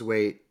to lose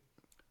weight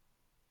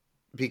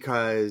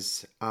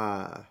because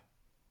I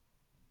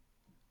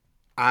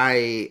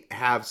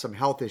have some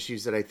health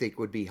issues that I think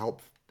would be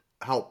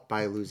helped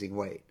by losing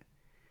weight.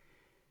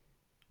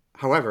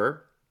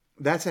 However,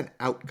 that's an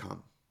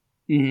outcome.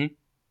 Mm-hmm.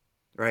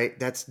 Right?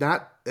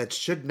 That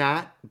should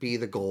not be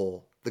the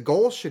goal. The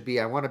goal should be,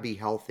 I want to be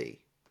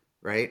healthy,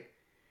 right?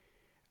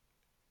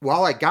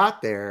 While I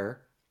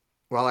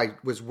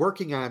was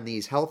working on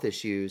these health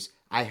issues,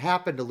 I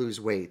happened to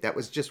lose weight. That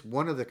was just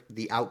one of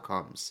the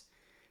outcomes.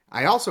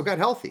 I also got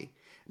healthy.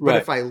 But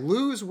if I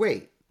lose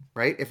weight,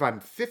 right? If I'm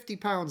 50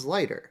 pounds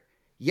lighter,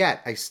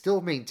 yet I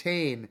still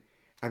maintain,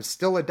 I'm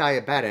still a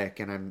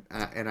diabetic, and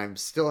I'm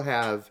still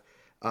have,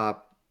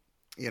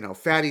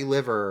 fatty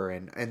liver,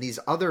 and these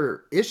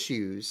other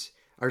issues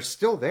are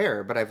still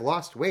there, but I've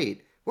lost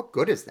weight. What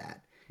good is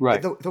that?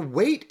 Right. The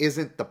weight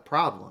isn't the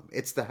problem.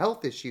 It's the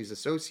health issues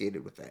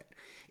associated with it.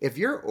 If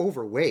you're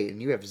overweight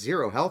and you have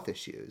zero health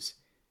issues,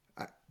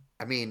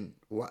 I mean,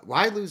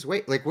 why lose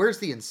weight? Like, where's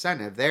the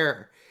incentive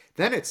there?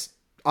 Then it's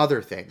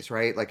other things,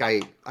 right? Like,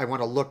 I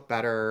want to look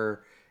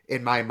better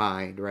in my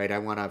mind, right? I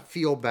want to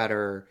feel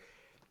better.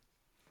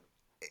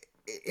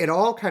 It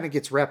all kind of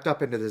gets wrapped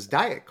up into this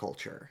diet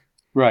culture.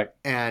 Right.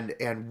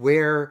 And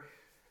where,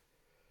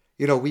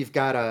 we've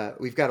got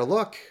to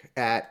look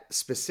at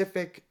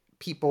specific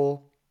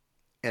people,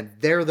 and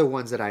they're the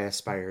ones that I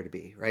aspire to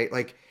be, right?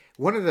 Like,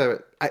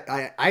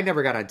 I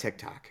never got on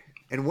TikTok.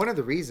 And one of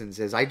the reasons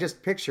is I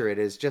just picture it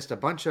as just a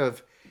bunch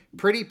of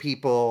pretty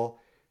people,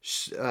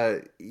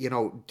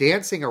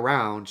 dancing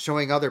around,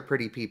 showing other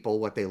pretty people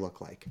what they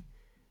look like.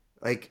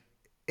 Like,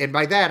 and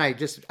by that,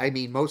 I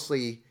mean,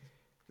 mostly,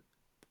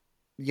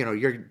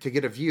 you're, to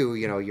get a view,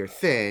 you're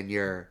thin,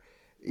 you're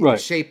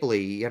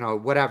shapely,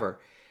 whatever.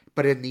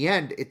 But in the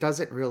end, it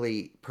doesn't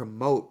really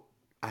promote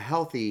a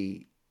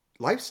healthy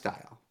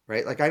lifestyle,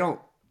 right? Like, I don't,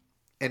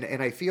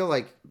 and I feel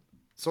like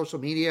social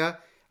media,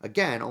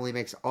 again, only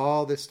makes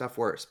all this stuff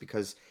worse,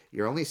 because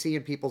you're only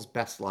seeing people's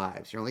best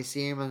lives. You're only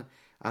seeing them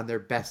on their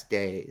best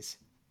days.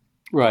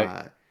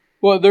 Right.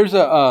 Well, there's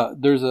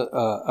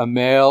a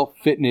male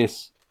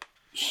fitness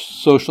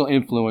social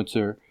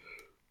influencer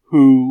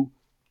who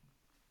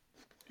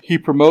he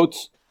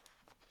promotes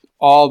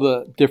all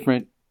the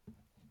different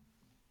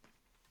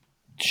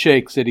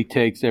shakes that he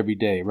takes every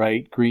day,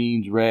 right?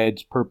 Greens,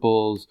 reds,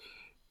 purples,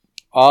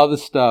 all the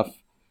stuff.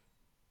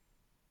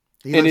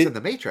 He lives in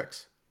the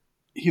Matrix.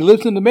 He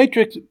lives in the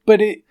Matrix, but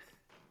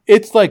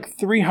It's like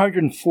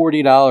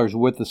 $340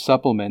 worth of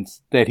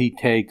supplements that he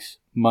takes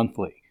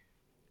monthly.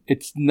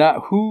 It's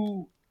not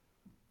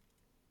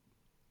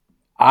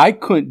I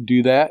couldn't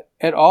do that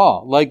at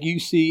all. Like you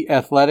see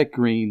athletic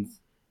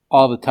greens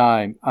all the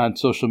time on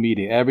social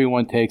media.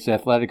 Everyone takes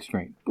athletic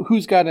green. But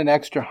who's got an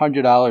extra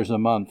 $100 a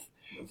month,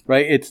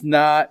 right? It's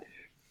not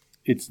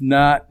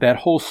that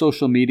whole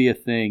social media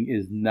thing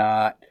is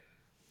not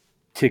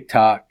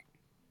TikTok,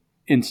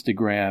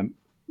 Instagram.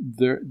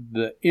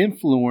 The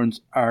influencers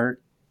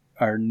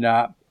are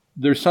not.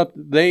 There's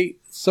something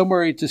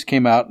somewhere it just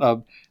came out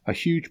of a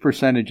huge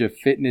percentage of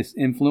fitness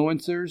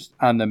influencers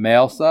on the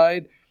male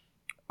side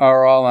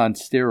are all on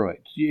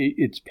steroids.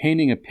 It's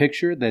painting a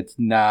picture that's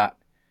not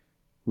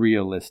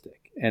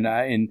realistic.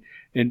 And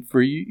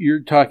for you, you're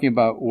talking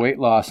about weight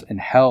loss and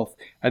health.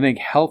 I think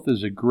health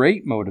is a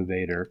great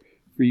motivator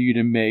for you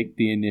to make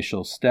the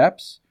initial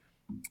steps.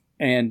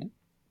 And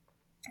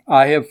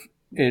I,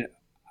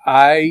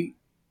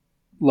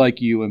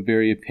 like you, am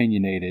very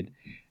opinionated.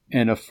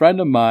 And a friend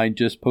of mine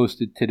just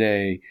posted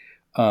today,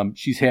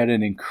 she's had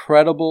an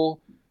incredible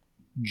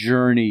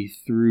journey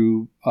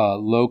through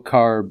low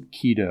carb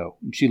keto.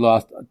 She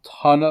lost a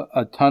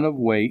ton of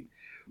weight,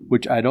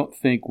 which I don't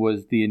think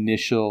was the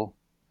initial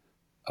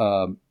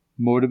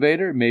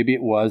motivator. Maybe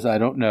it was, I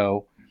don't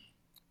know.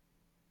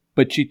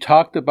 But she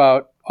talked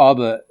about all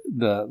the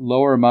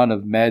lower amount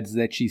of meds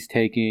that she's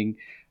taking,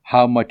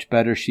 how much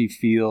better she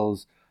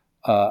feels,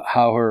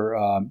 how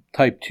her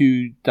type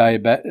 2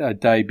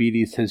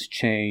 diabetes has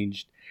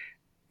changed.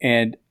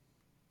 And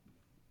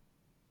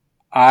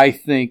I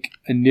think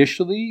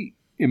initially,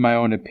 in my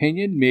own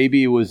opinion,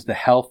 maybe it was the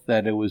health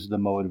that it was the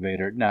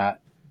motivator,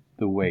 not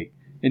the weight.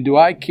 And do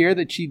I care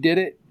that she did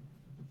it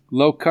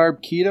low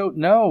carb keto?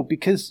 No,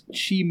 because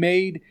she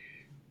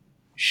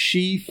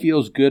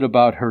feels good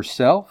about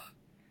herself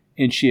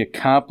and she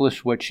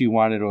accomplished what she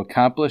wanted to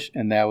accomplish,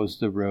 and that was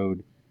the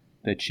road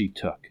that she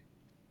took.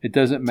 It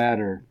doesn't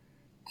matter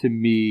to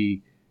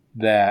me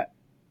that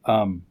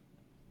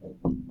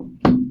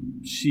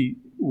she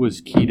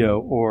was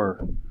keto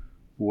or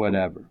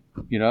whatever,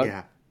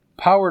 Yeah.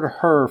 Power to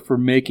her for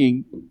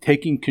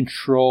taking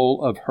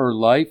control of her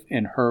life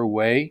in her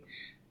way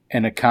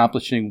and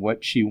accomplishing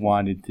what she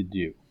wanted to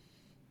do.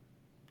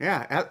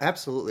 Yeah,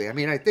 absolutely. I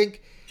mean, I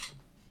think,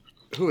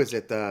 who is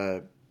it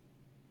that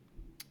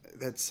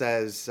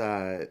says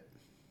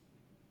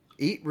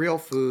eat real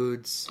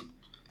foods,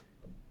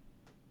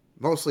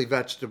 mostly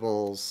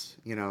vegetables,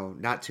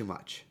 not too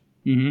much.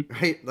 Mm-hmm.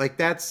 Right? Like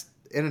that's,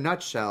 in a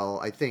nutshell,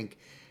 I think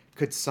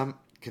could sum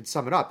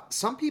it up.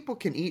 Some people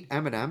can eat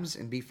M&Ms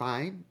and be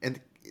fine, and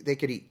they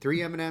could eat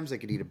 3 M&Ms, they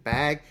could eat a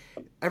bag.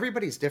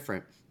 Everybody's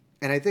different.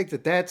 And I think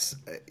that's,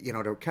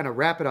 to kind of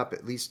wrap it up,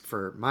 at least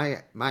for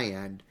my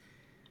end,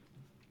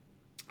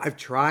 I've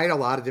tried a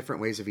lot of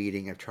different ways of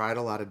eating. I've tried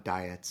a lot of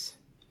diets.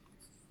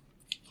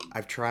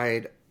 I've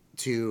tried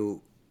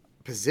to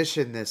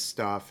position this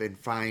stuff and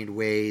find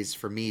ways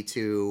for me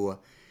to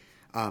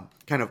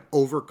kind of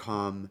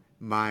overcome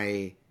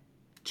my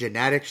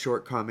genetic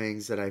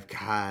shortcomings that I've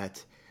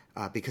got,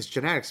 because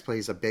genetics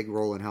plays a big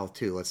role in health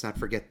too. Let's not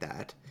forget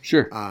that.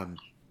 Sure.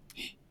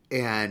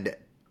 And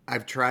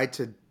I've tried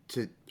to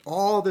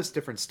all this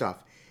different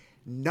stuff.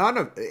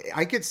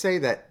 I could say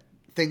that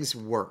things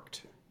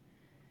worked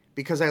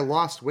because I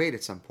lost weight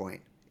at some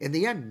point. In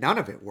the end, none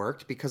of it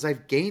worked because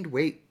I've gained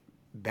weight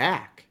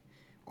back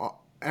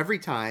every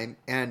time.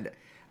 And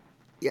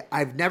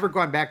I've never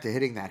gone back to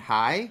hitting that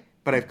high,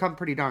 but I've come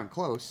pretty darn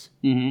close.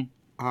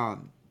 Mm-hmm.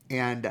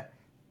 And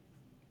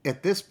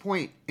at this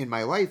point in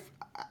my life,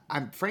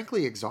 I'm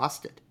frankly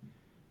exhausted.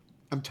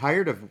 I'm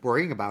tired of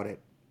worrying about it.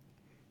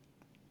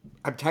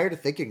 I'm tired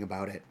of thinking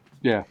about it.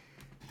 Yeah.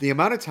 The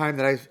amount of time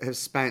that I have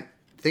spent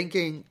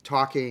thinking,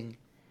 talking,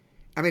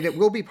 I mean, it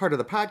will be part of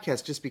the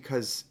podcast just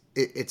because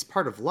it's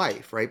part of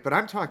life, right? But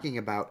I'm talking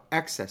about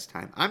excess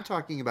time. I'm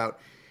talking about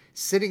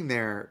sitting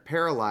there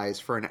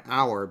paralyzed for an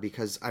hour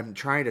because I'm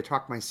trying to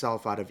talk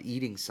myself out of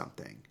eating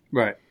something.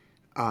 Right.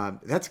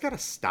 That's got to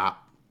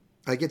stop.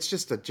 Like, it's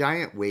just a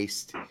giant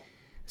waste.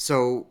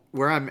 So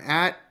where I'm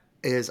at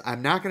is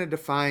I'm not going to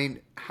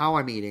define how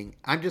I'm eating.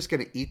 I'm just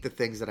going to eat the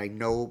things that I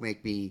know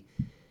make me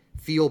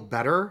feel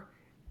better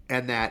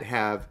and that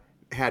have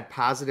had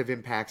positive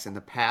impacts in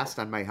the past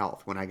on my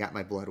health when I got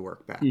my blood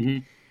work back. Mm-hmm.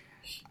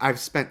 I've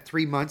spent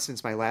 3 months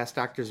since my last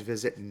doctor's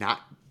visit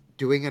not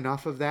doing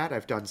enough of that.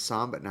 I've done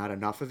some, but not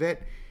enough of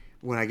it.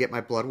 When I get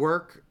my blood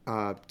work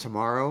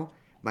tomorrow,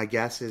 my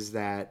guess is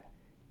that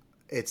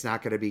it's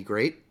not going to be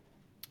great.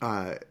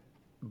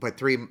 But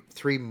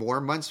three more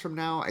months from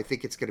now, I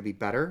think it's going to be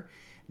better.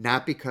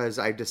 Not because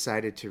I've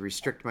decided to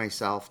restrict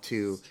myself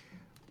to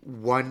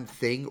one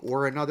thing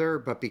or another,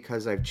 but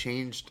because I've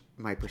changed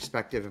my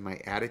perspective and my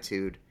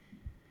attitude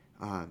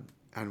on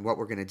what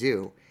we're going to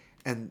do.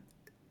 And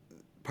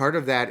part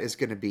of that is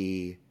going to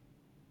be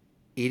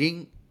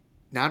eating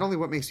not only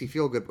what makes me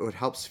feel good, but what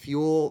helps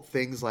fuel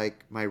things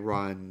like my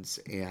runs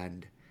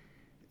and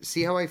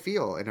see how I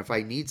feel. And if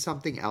I need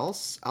something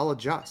else, I'll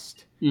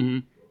adjust.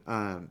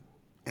 Mm-hmm.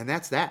 And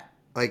that's that.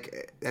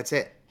 Like, that's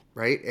it.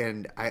 right?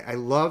 And I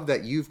love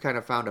that you've kind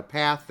of found a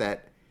path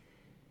that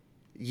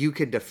you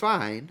can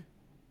define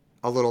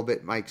a little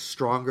bit like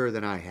stronger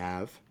than I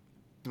have.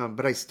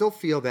 But I still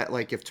feel that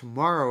like if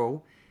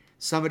tomorrow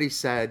somebody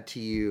said to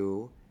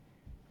you,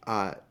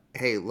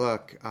 hey,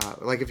 look,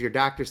 like if your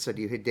doctor said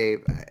to you, hey,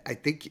 Dave, I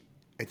think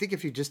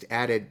if you just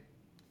added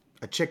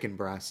a chicken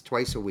breast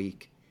twice a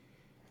week,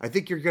 I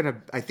think you're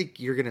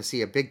gonna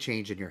see a big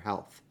change in your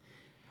health.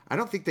 I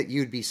don't think that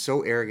you'd be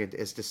so arrogant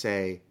as to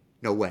say,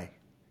 no way.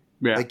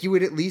 Yeah. Like you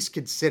would at least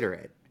consider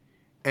it.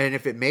 And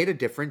if it made a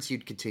difference,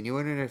 you'd continue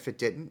it. And if it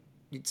didn't,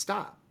 you'd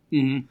stop.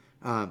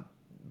 Mm-hmm.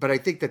 But I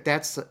think that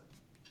that's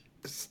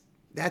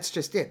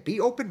just it. Be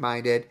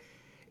open-minded,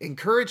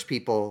 encourage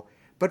people,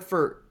 but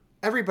for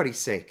everybody's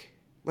sake,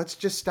 let's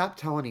just stop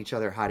telling each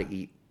other how to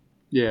eat.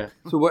 Yeah.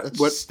 So Let's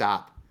just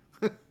stop.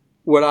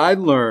 what I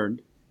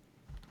learned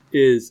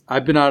is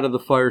I've been out of the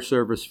fire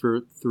service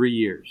for 3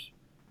 years.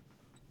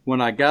 When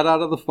I got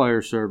out of the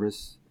fire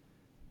service,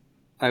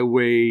 I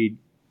weighed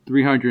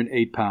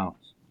 308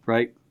 pounds,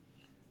 right?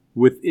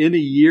 Within a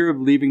year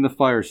of leaving the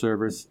fire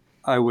service,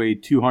 I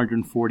weighed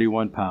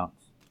 241 pounds.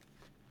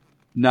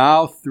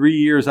 Now, 3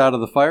 years out of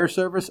the fire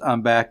service,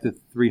 I'm back to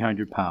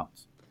 300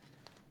 pounds.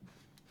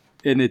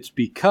 And it's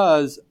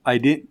because I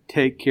didn't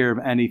take care of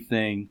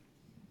anything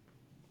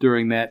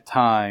during that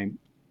time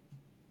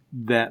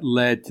that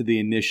led to the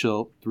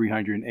initial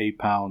 308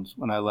 pounds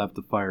when I left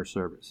the fire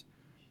service.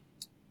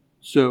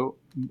 So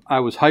I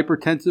was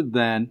hypertensive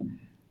then,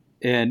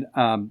 and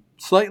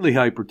slightly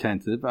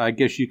hypertensive. I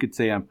guess you could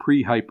say I'm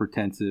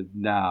pre-hypertensive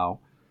now.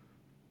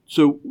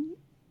 So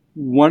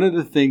one of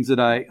the things that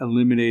I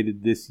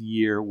eliminated this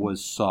year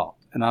was salt,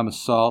 and I'm a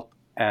salt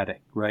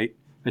addict, right?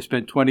 I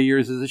spent 20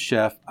 years as a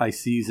chef. I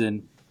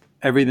seasoned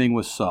everything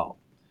with salt.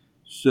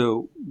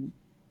 So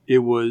it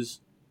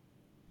was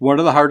one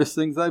of the hardest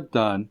things I've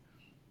done.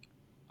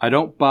 I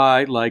don't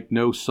buy like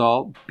no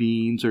salt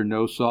beans or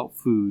no salt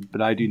food,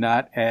 but I do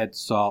not add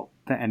salt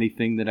to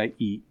anything that I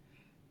eat.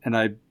 And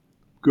I'm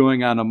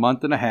going on a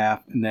month and a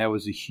half, and that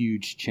was a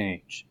huge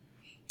change.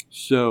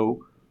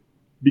 So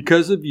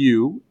because of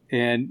you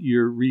and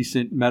your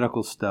recent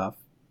medical stuff,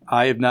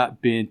 I have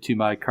not been to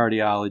my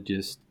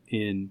cardiologist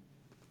in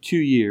 2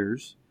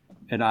 years,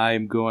 and I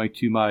am going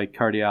to my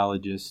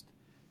cardiologist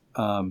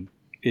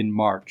in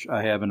March.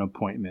 I have an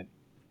appointment.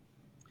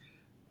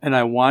 And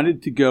I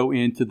wanted to go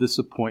into this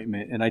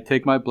appointment, and I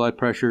take my blood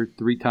pressure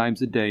 3 times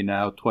a day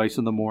now, twice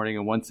in the morning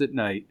and once at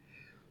night.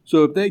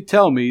 So if they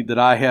tell me that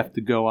I have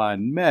to go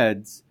on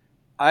meds,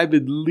 I've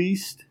at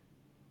least,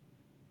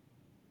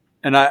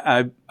 and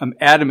I'm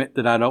adamant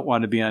that I don't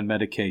want to be on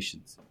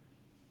medications,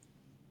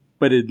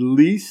 but at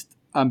least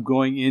I'm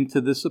going into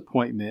this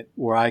appointment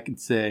where I can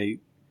say,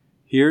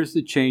 here's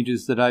the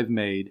changes that I've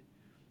made.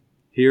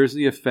 Here's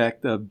the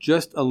effect of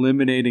just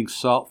eliminating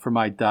salt from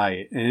my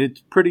diet. And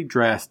it's pretty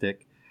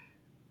drastic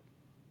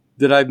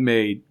that I've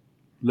made.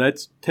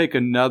 Let's take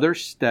another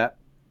step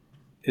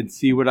and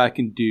see what I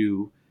can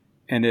do.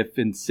 And if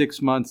in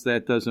 6 months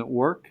that doesn't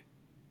work,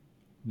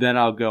 then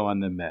I'll go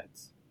on the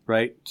meds,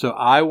 right? So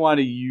I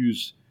want to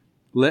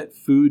let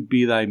food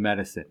be thy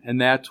medicine. And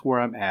that's where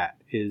I'm at,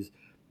 is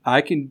I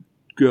can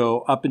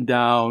go up and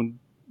down,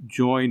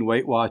 join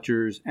Weight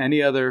Watchers,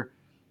 any other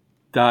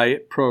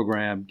diet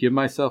program, give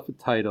myself a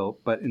title,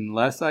 but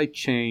unless I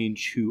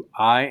change who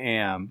I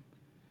am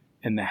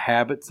and the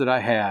habits that I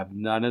have,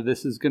 none of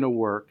this is going to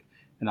work.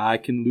 And I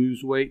can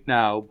lose weight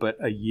now, but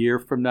a year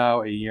from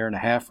now, a year and a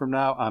half from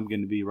now, I'm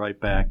going to be right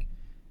back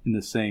in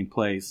the same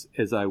place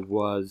as I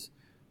was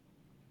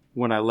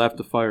when I left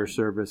the fire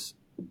service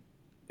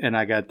and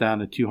I got down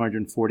to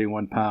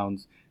 241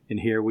 pounds.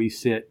 And here we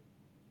sit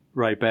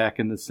right back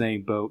in the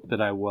same boat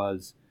that I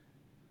was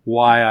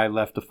why I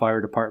left the fire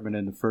department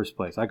in the first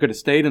place. I could have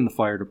stayed in the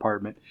fire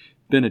department,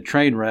 been a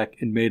train wreck,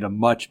 and made a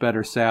much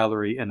better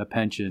salary and a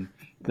pension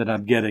than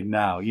I'm getting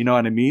now. You know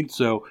what I mean?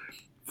 So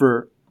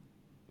for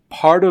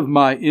part of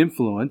my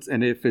influence,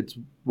 and if it's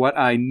what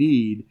I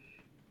need,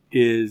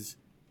 is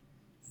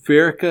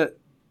Ferica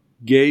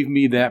gave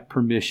me that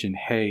permission.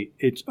 Hey,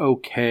 it's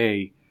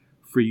okay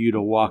for you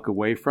to walk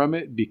away from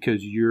it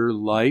because your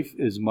life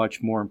is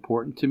much more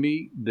important to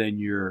me than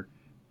your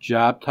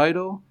job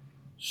title.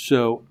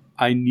 So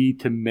I need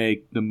to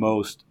make the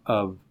most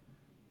of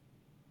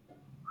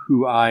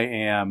who I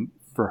am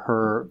for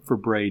her, for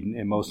Braden,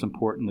 and most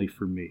importantly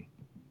for me.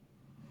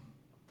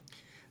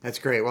 That's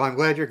great. Well, I'm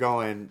glad you're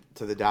going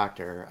to the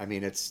doctor. I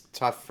mean, it's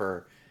tough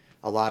for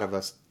a lot of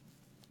us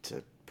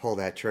to pull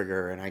that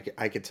trigger. And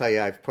I can tell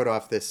you, I've put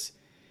off this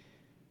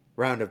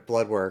round of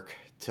blood work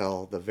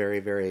till the very,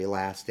 very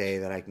last day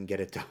that I can get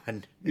it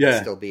done and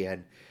still be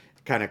in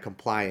kind of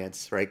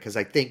compliance, right? Because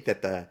I think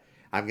that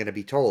I'm going to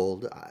be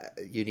told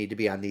you need to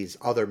be on these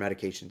other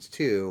medications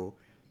too.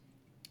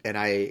 And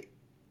I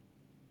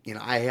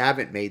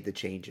haven't made the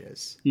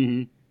changes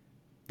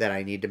that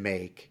I need to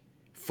make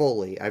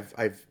fully.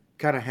 I've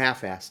kind of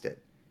half-assed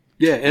it.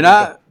 Yeah, and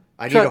I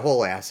need a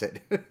whole ass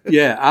it.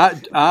 Yeah,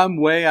 I'm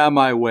way on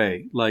my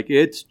way. Like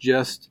it's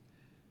just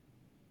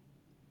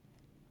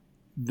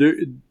there.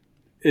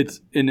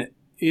 It's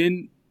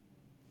in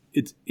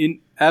it's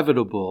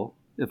inevitable,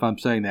 if I'm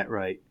saying that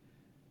right,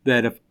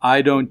 that if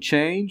I don't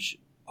change,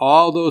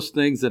 all those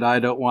things that I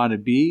don't want to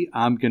be,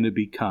 I'm going to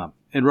become.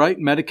 And right,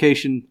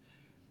 medication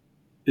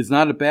is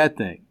not a bad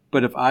thing.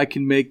 But if I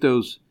can make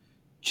those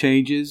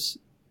changes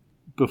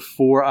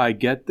before I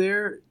get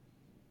there,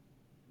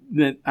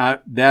 then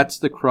that's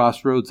the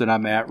crossroads that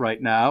I'm at right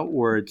now,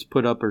 where it's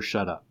put up or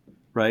shut up,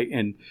 right?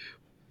 And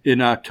in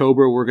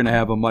October, we're going to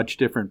have a much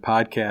different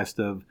podcast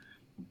of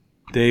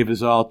Dave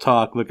is all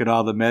talk. Look at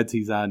all the meds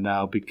he's on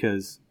now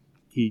because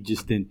he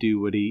just didn't do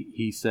what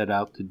he set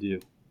out to do.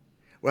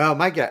 Well,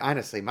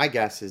 honestly, my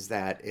guess is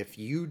that if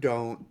you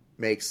don't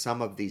make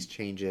some of these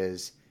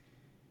changes,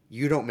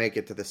 you don't make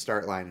it to the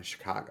start line in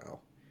Chicago,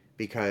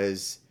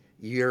 because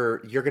you're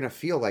going to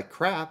feel like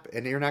crap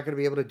and you're not going to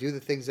be able to do the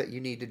things that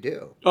you need to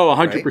do. Oh,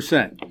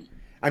 100%. Right?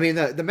 I mean,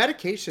 the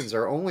medications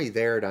are only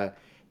there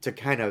to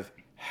kind of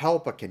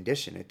help a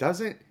condition. It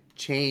doesn't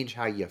change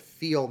how you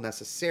feel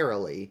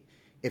necessarily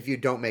if you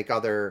don't make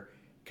other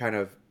kind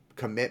of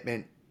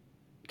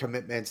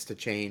commitments to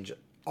change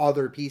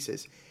other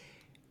pieces.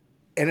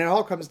 And it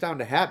all comes down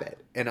to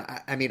habit. And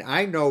I mean,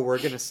 I know we're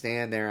going to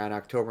stand there on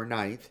October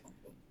 9th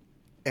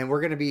and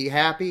we're going to be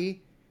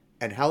happy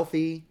and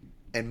healthy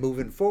and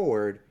moving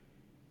forward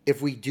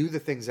if we do the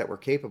things that we're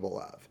capable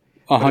of.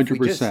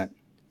 100%.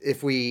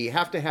 If we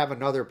have to have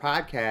another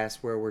podcast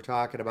where we're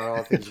talking about all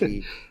the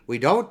things we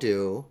don't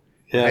do,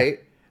 right?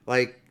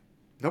 Like,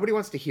 nobody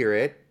wants to hear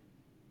it,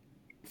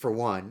 for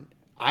one.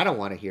 I don't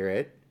want to hear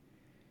it.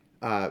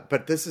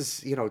 But this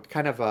is,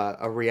 kind of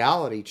a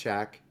reality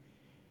check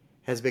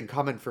has been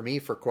coming for me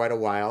for quite a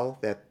while.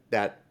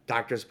 That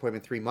doctor's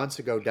appointment 3 months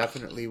ago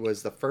definitely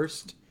was the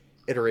first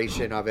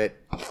iteration of it,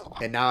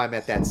 and now I'm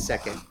at that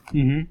second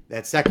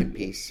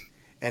piece,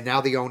 and now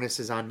the onus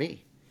is on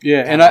me.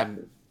 Yeah,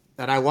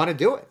 and I want to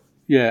do it.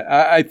 Yeah,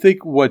 I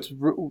think what's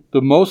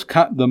the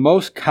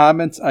most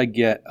comments I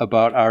get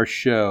about our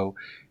show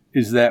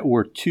is that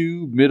we're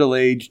two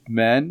middle-aged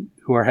men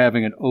who are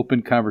having an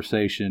open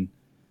conversation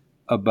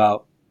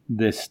about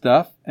this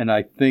stuff, and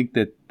I think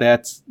that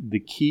that's the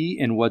key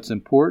and what's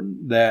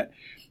important, that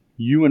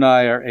you and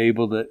I are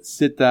able to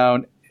sit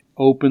down,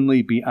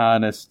 openly be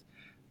honest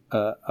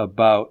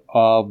about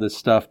all the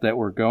stuff that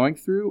we're going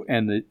through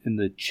and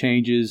the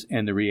changes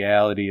and the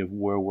reality of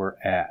where we're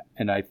at.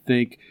 And I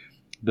think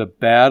the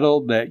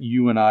battle that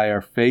you and I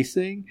are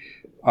facing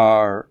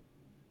are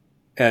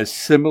as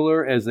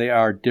similar as they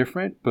are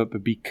different,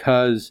 but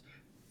because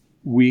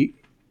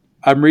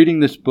I'm reading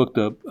this book,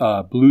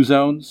 the Blue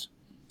Zones.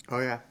 Oh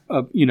yeah.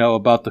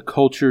 About the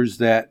cultures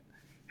that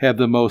have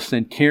the most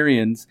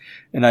centurions.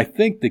 And I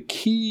think the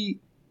key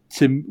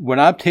to what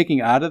I'm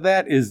taking out of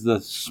that is the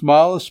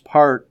smallest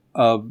part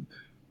of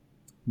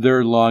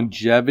their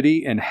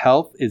longevity and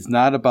health is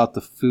not about the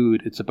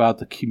food. It's about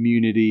the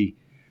community,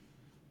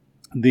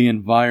 the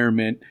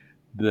environment,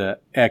 the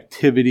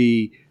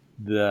activity,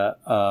 there's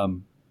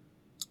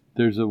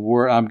a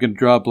word, I'm going to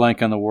draw a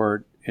blank on the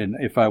word. And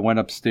if I went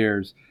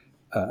upstairs,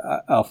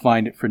 I'll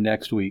find it for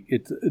next week.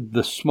 It's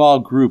the small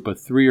group of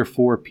 3 or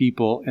 4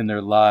 people in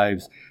their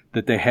lives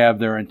that they have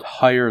their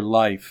entire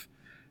life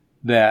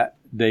that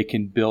they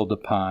can build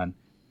upon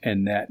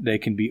and that they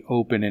can be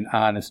open and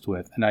honest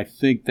with. And I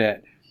think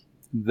that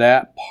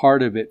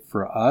part of it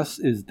for us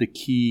is the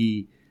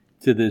key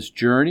to this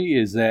journey,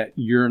 is that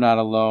you're not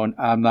alone.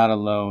 I'm not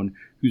alone.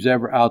 Who's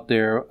ever out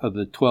there of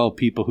the 12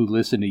 people who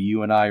listen to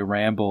you and I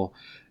ramble,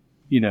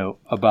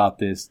 about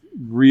this,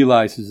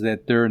 realizes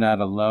that they're not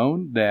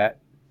alone, that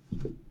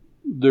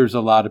there's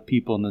a lot of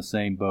people in the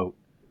same boat.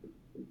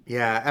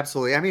 Yeah,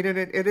 absolutely. I mean,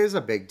 it is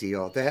a big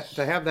deal to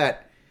have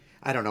that.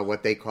 I don't know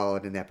what they call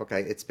it in that book.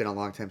 It's been a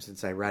long time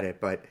since I read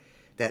it, but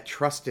that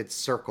trusted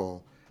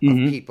circle of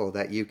people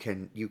that you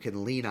can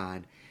lean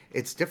on.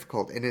 It's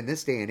difficult, and in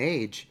this day and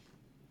age,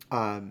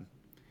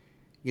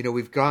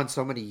 we've gone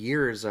so many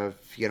years of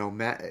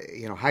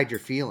hide your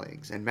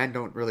feelings, and men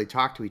don't really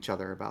talk to each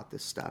other about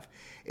this stuff.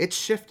 It's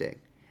shifting.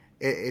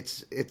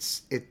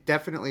 It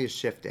definitely is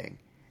shifting,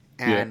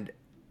 and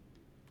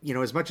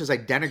as much as I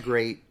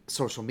denigrate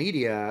social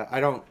media, I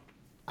don't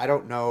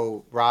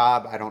know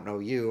Rob, I don't know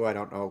you, I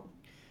don't know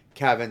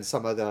Kevin,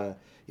 some of the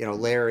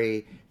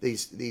Larry,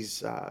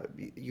 these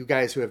you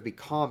guys who have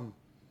become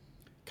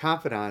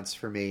confidants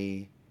for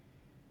me.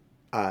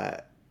 I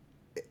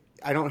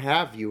don't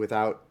have you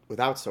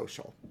without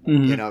social,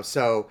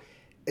 so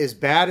as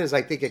bad as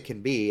I think it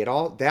can be,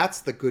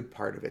 that's the good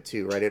part of it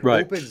too, right? It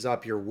opens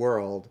up your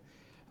world.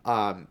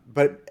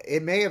 But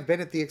it may have been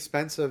at the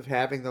expense of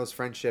having those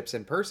friendships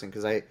in person.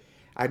 Cause I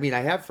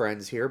have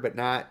friends here, but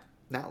not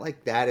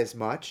like that as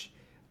much.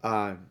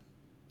 But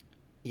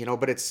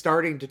it's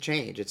starting to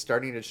change. It's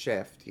starting to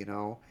shift,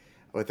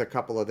 with a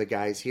couple of the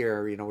guys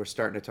here, we're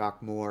starting to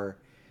talk more.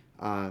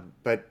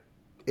 But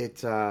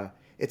it's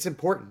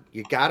important.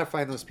 You got to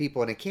find those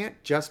people, and it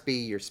can't just be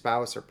your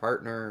spouse or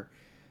partner.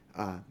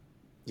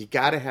 You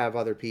got to have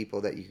other people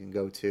that you can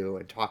go to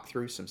and talk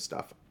through some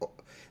stuff.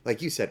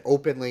 Like you said,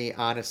 openly,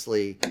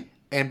 honestly,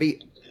 and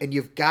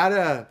you've got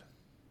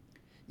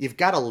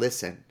to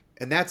listen.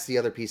 And that's the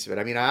other piece of it.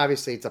 I mean,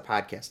 obviously it's a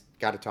podcast.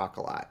 Got to talk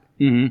a lot.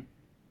 Mm-hmm.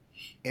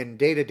 In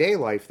day-to-day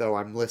life, though,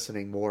 I'm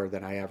listening more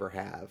than I ever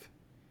have.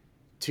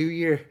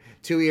 2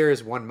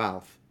 ears, one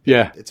mouth.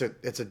 Yeah. It's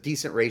a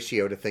decent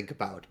ratio to think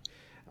about.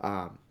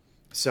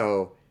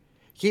 So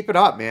keep it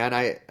up, man.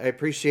 I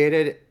appreciate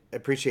it. I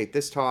appreciate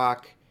this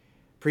talk.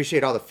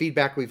 Appreciate all the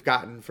feedback we've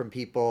gotten from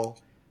people.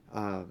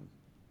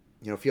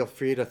 Feel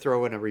free to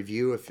throw in a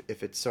review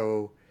if it's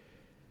so.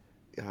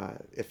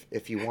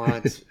 If you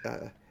want,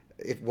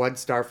 if 1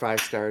 star, 5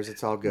 stars,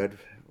 it's all good.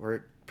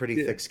 We're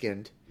pretty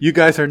thick-skinned. You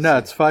guys are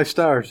nuts. 5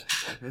 stars.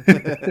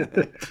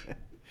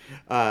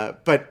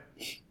 But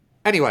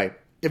anyway,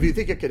 if you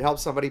think it could help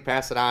somebody,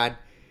 pass it on.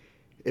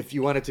 If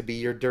you want it to be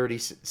your dirty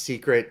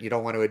secret, you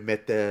don't want to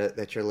admit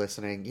that you're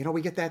listening.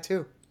 We get that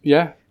too.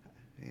 Yeah.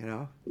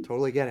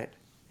 Totally get it.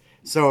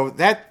 So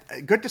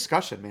good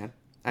discussion, man.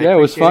 It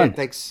was fun.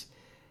 Thanks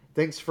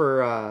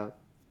for,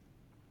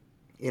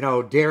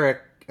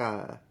 Derek,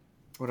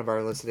 one of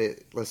our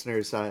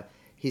listeners,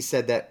 he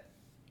said that,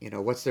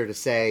 what's there to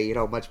say,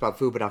 much about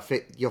food, but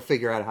you'll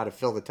figure out how to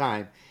fill the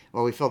time.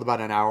 Well, we filled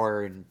about an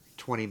hour and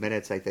 20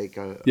 minutes, I think,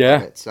 of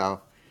it.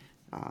 So,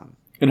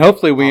 and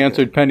hopefully we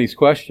answered Penny's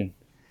question.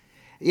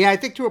 Yeah, I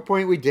think to a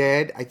point we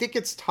did. I think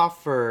it's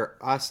tough for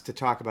us to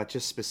talk about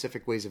just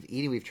specific ways of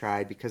eating we've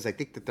tried because I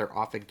think that they're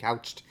often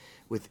couched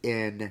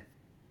within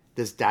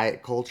this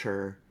diet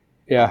culture.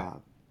 Yeah.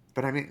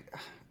 But I mean,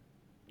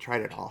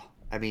 tried it all.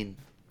 I mean,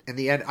 in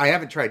the end, I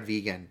haven't tried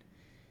vegan.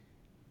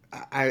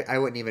 I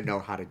wouldn't even know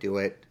how to do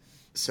it.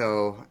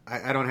 So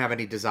I don't have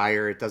any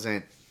desire. It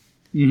doesn't,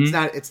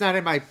 it's not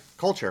in my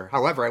culture.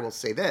 However, I will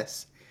say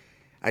this.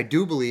 I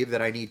do believe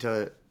that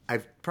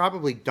I've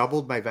probably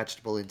doubled my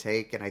vegetable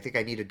intake, and I think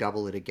I need to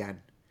double it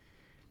again.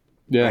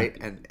 Yeah. Right?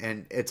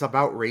 And it's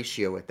about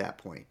ratio at that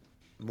point.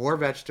 More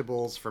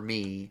vegetables for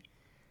me,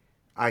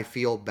 I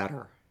feel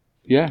better.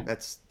 Yeah.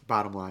 That's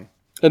bottom line.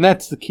 And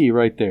that's the key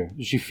right there,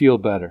 is you feel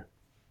better.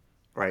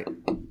 Right.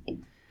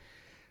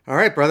 All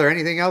right, brother.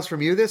 Anything else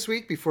from you this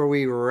week before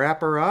we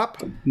wrap her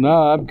up?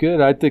 No, I'm good.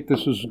 I think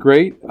this was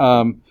great.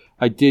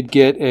 I did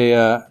get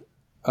I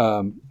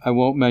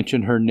won't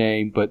mention her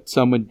name, but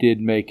someone did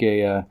make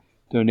a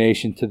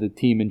donation to the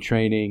Team in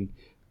Training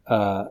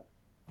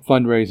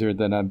fundraiser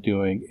that I'm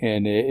doing,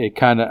 and it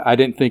kind of, I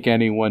didn't think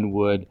anyone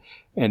would,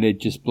 and it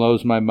just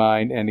blows my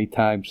mind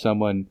anytime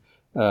someone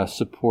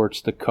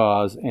supports the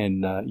cause,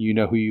 and you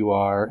know who you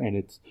are, and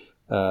it's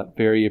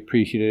very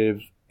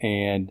appreciative,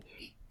 and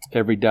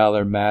every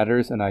dollar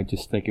matters, and I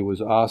just think it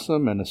was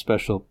awesome, and a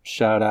special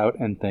shout out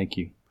and thank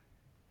you.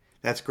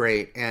 That's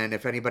great. And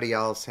if anybody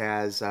else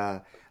has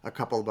a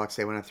couple of bucks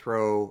they want to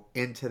throw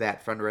into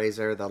that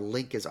fundraiser, the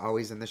link is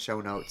always in the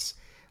show notes.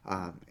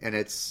 And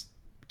it's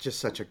just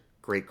such a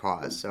great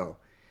cause. So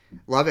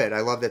love it. I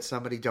love that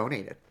somebody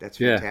donated. That's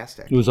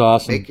fantastic. It was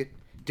awesome.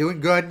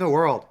 Doing good in the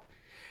world.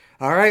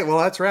 All right. Well,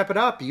 let's wrap it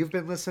up. You've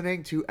been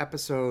listening to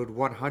episode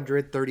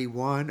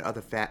 131 of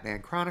the Fat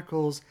Man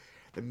Chronicles.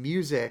 The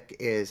music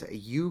is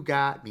You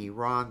Got Me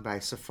Wrong by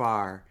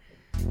Safar.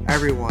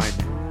 Everyone,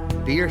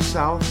 be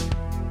yourself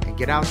and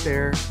get out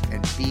there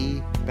and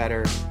be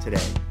better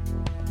today.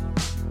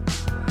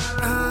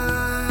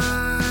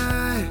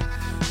 I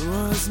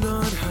was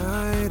not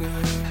hiding.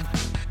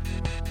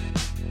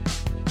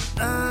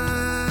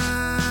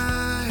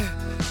 I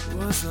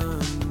was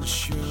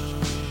unsure.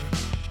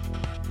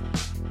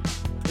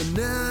 And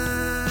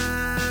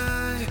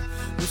I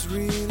was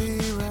really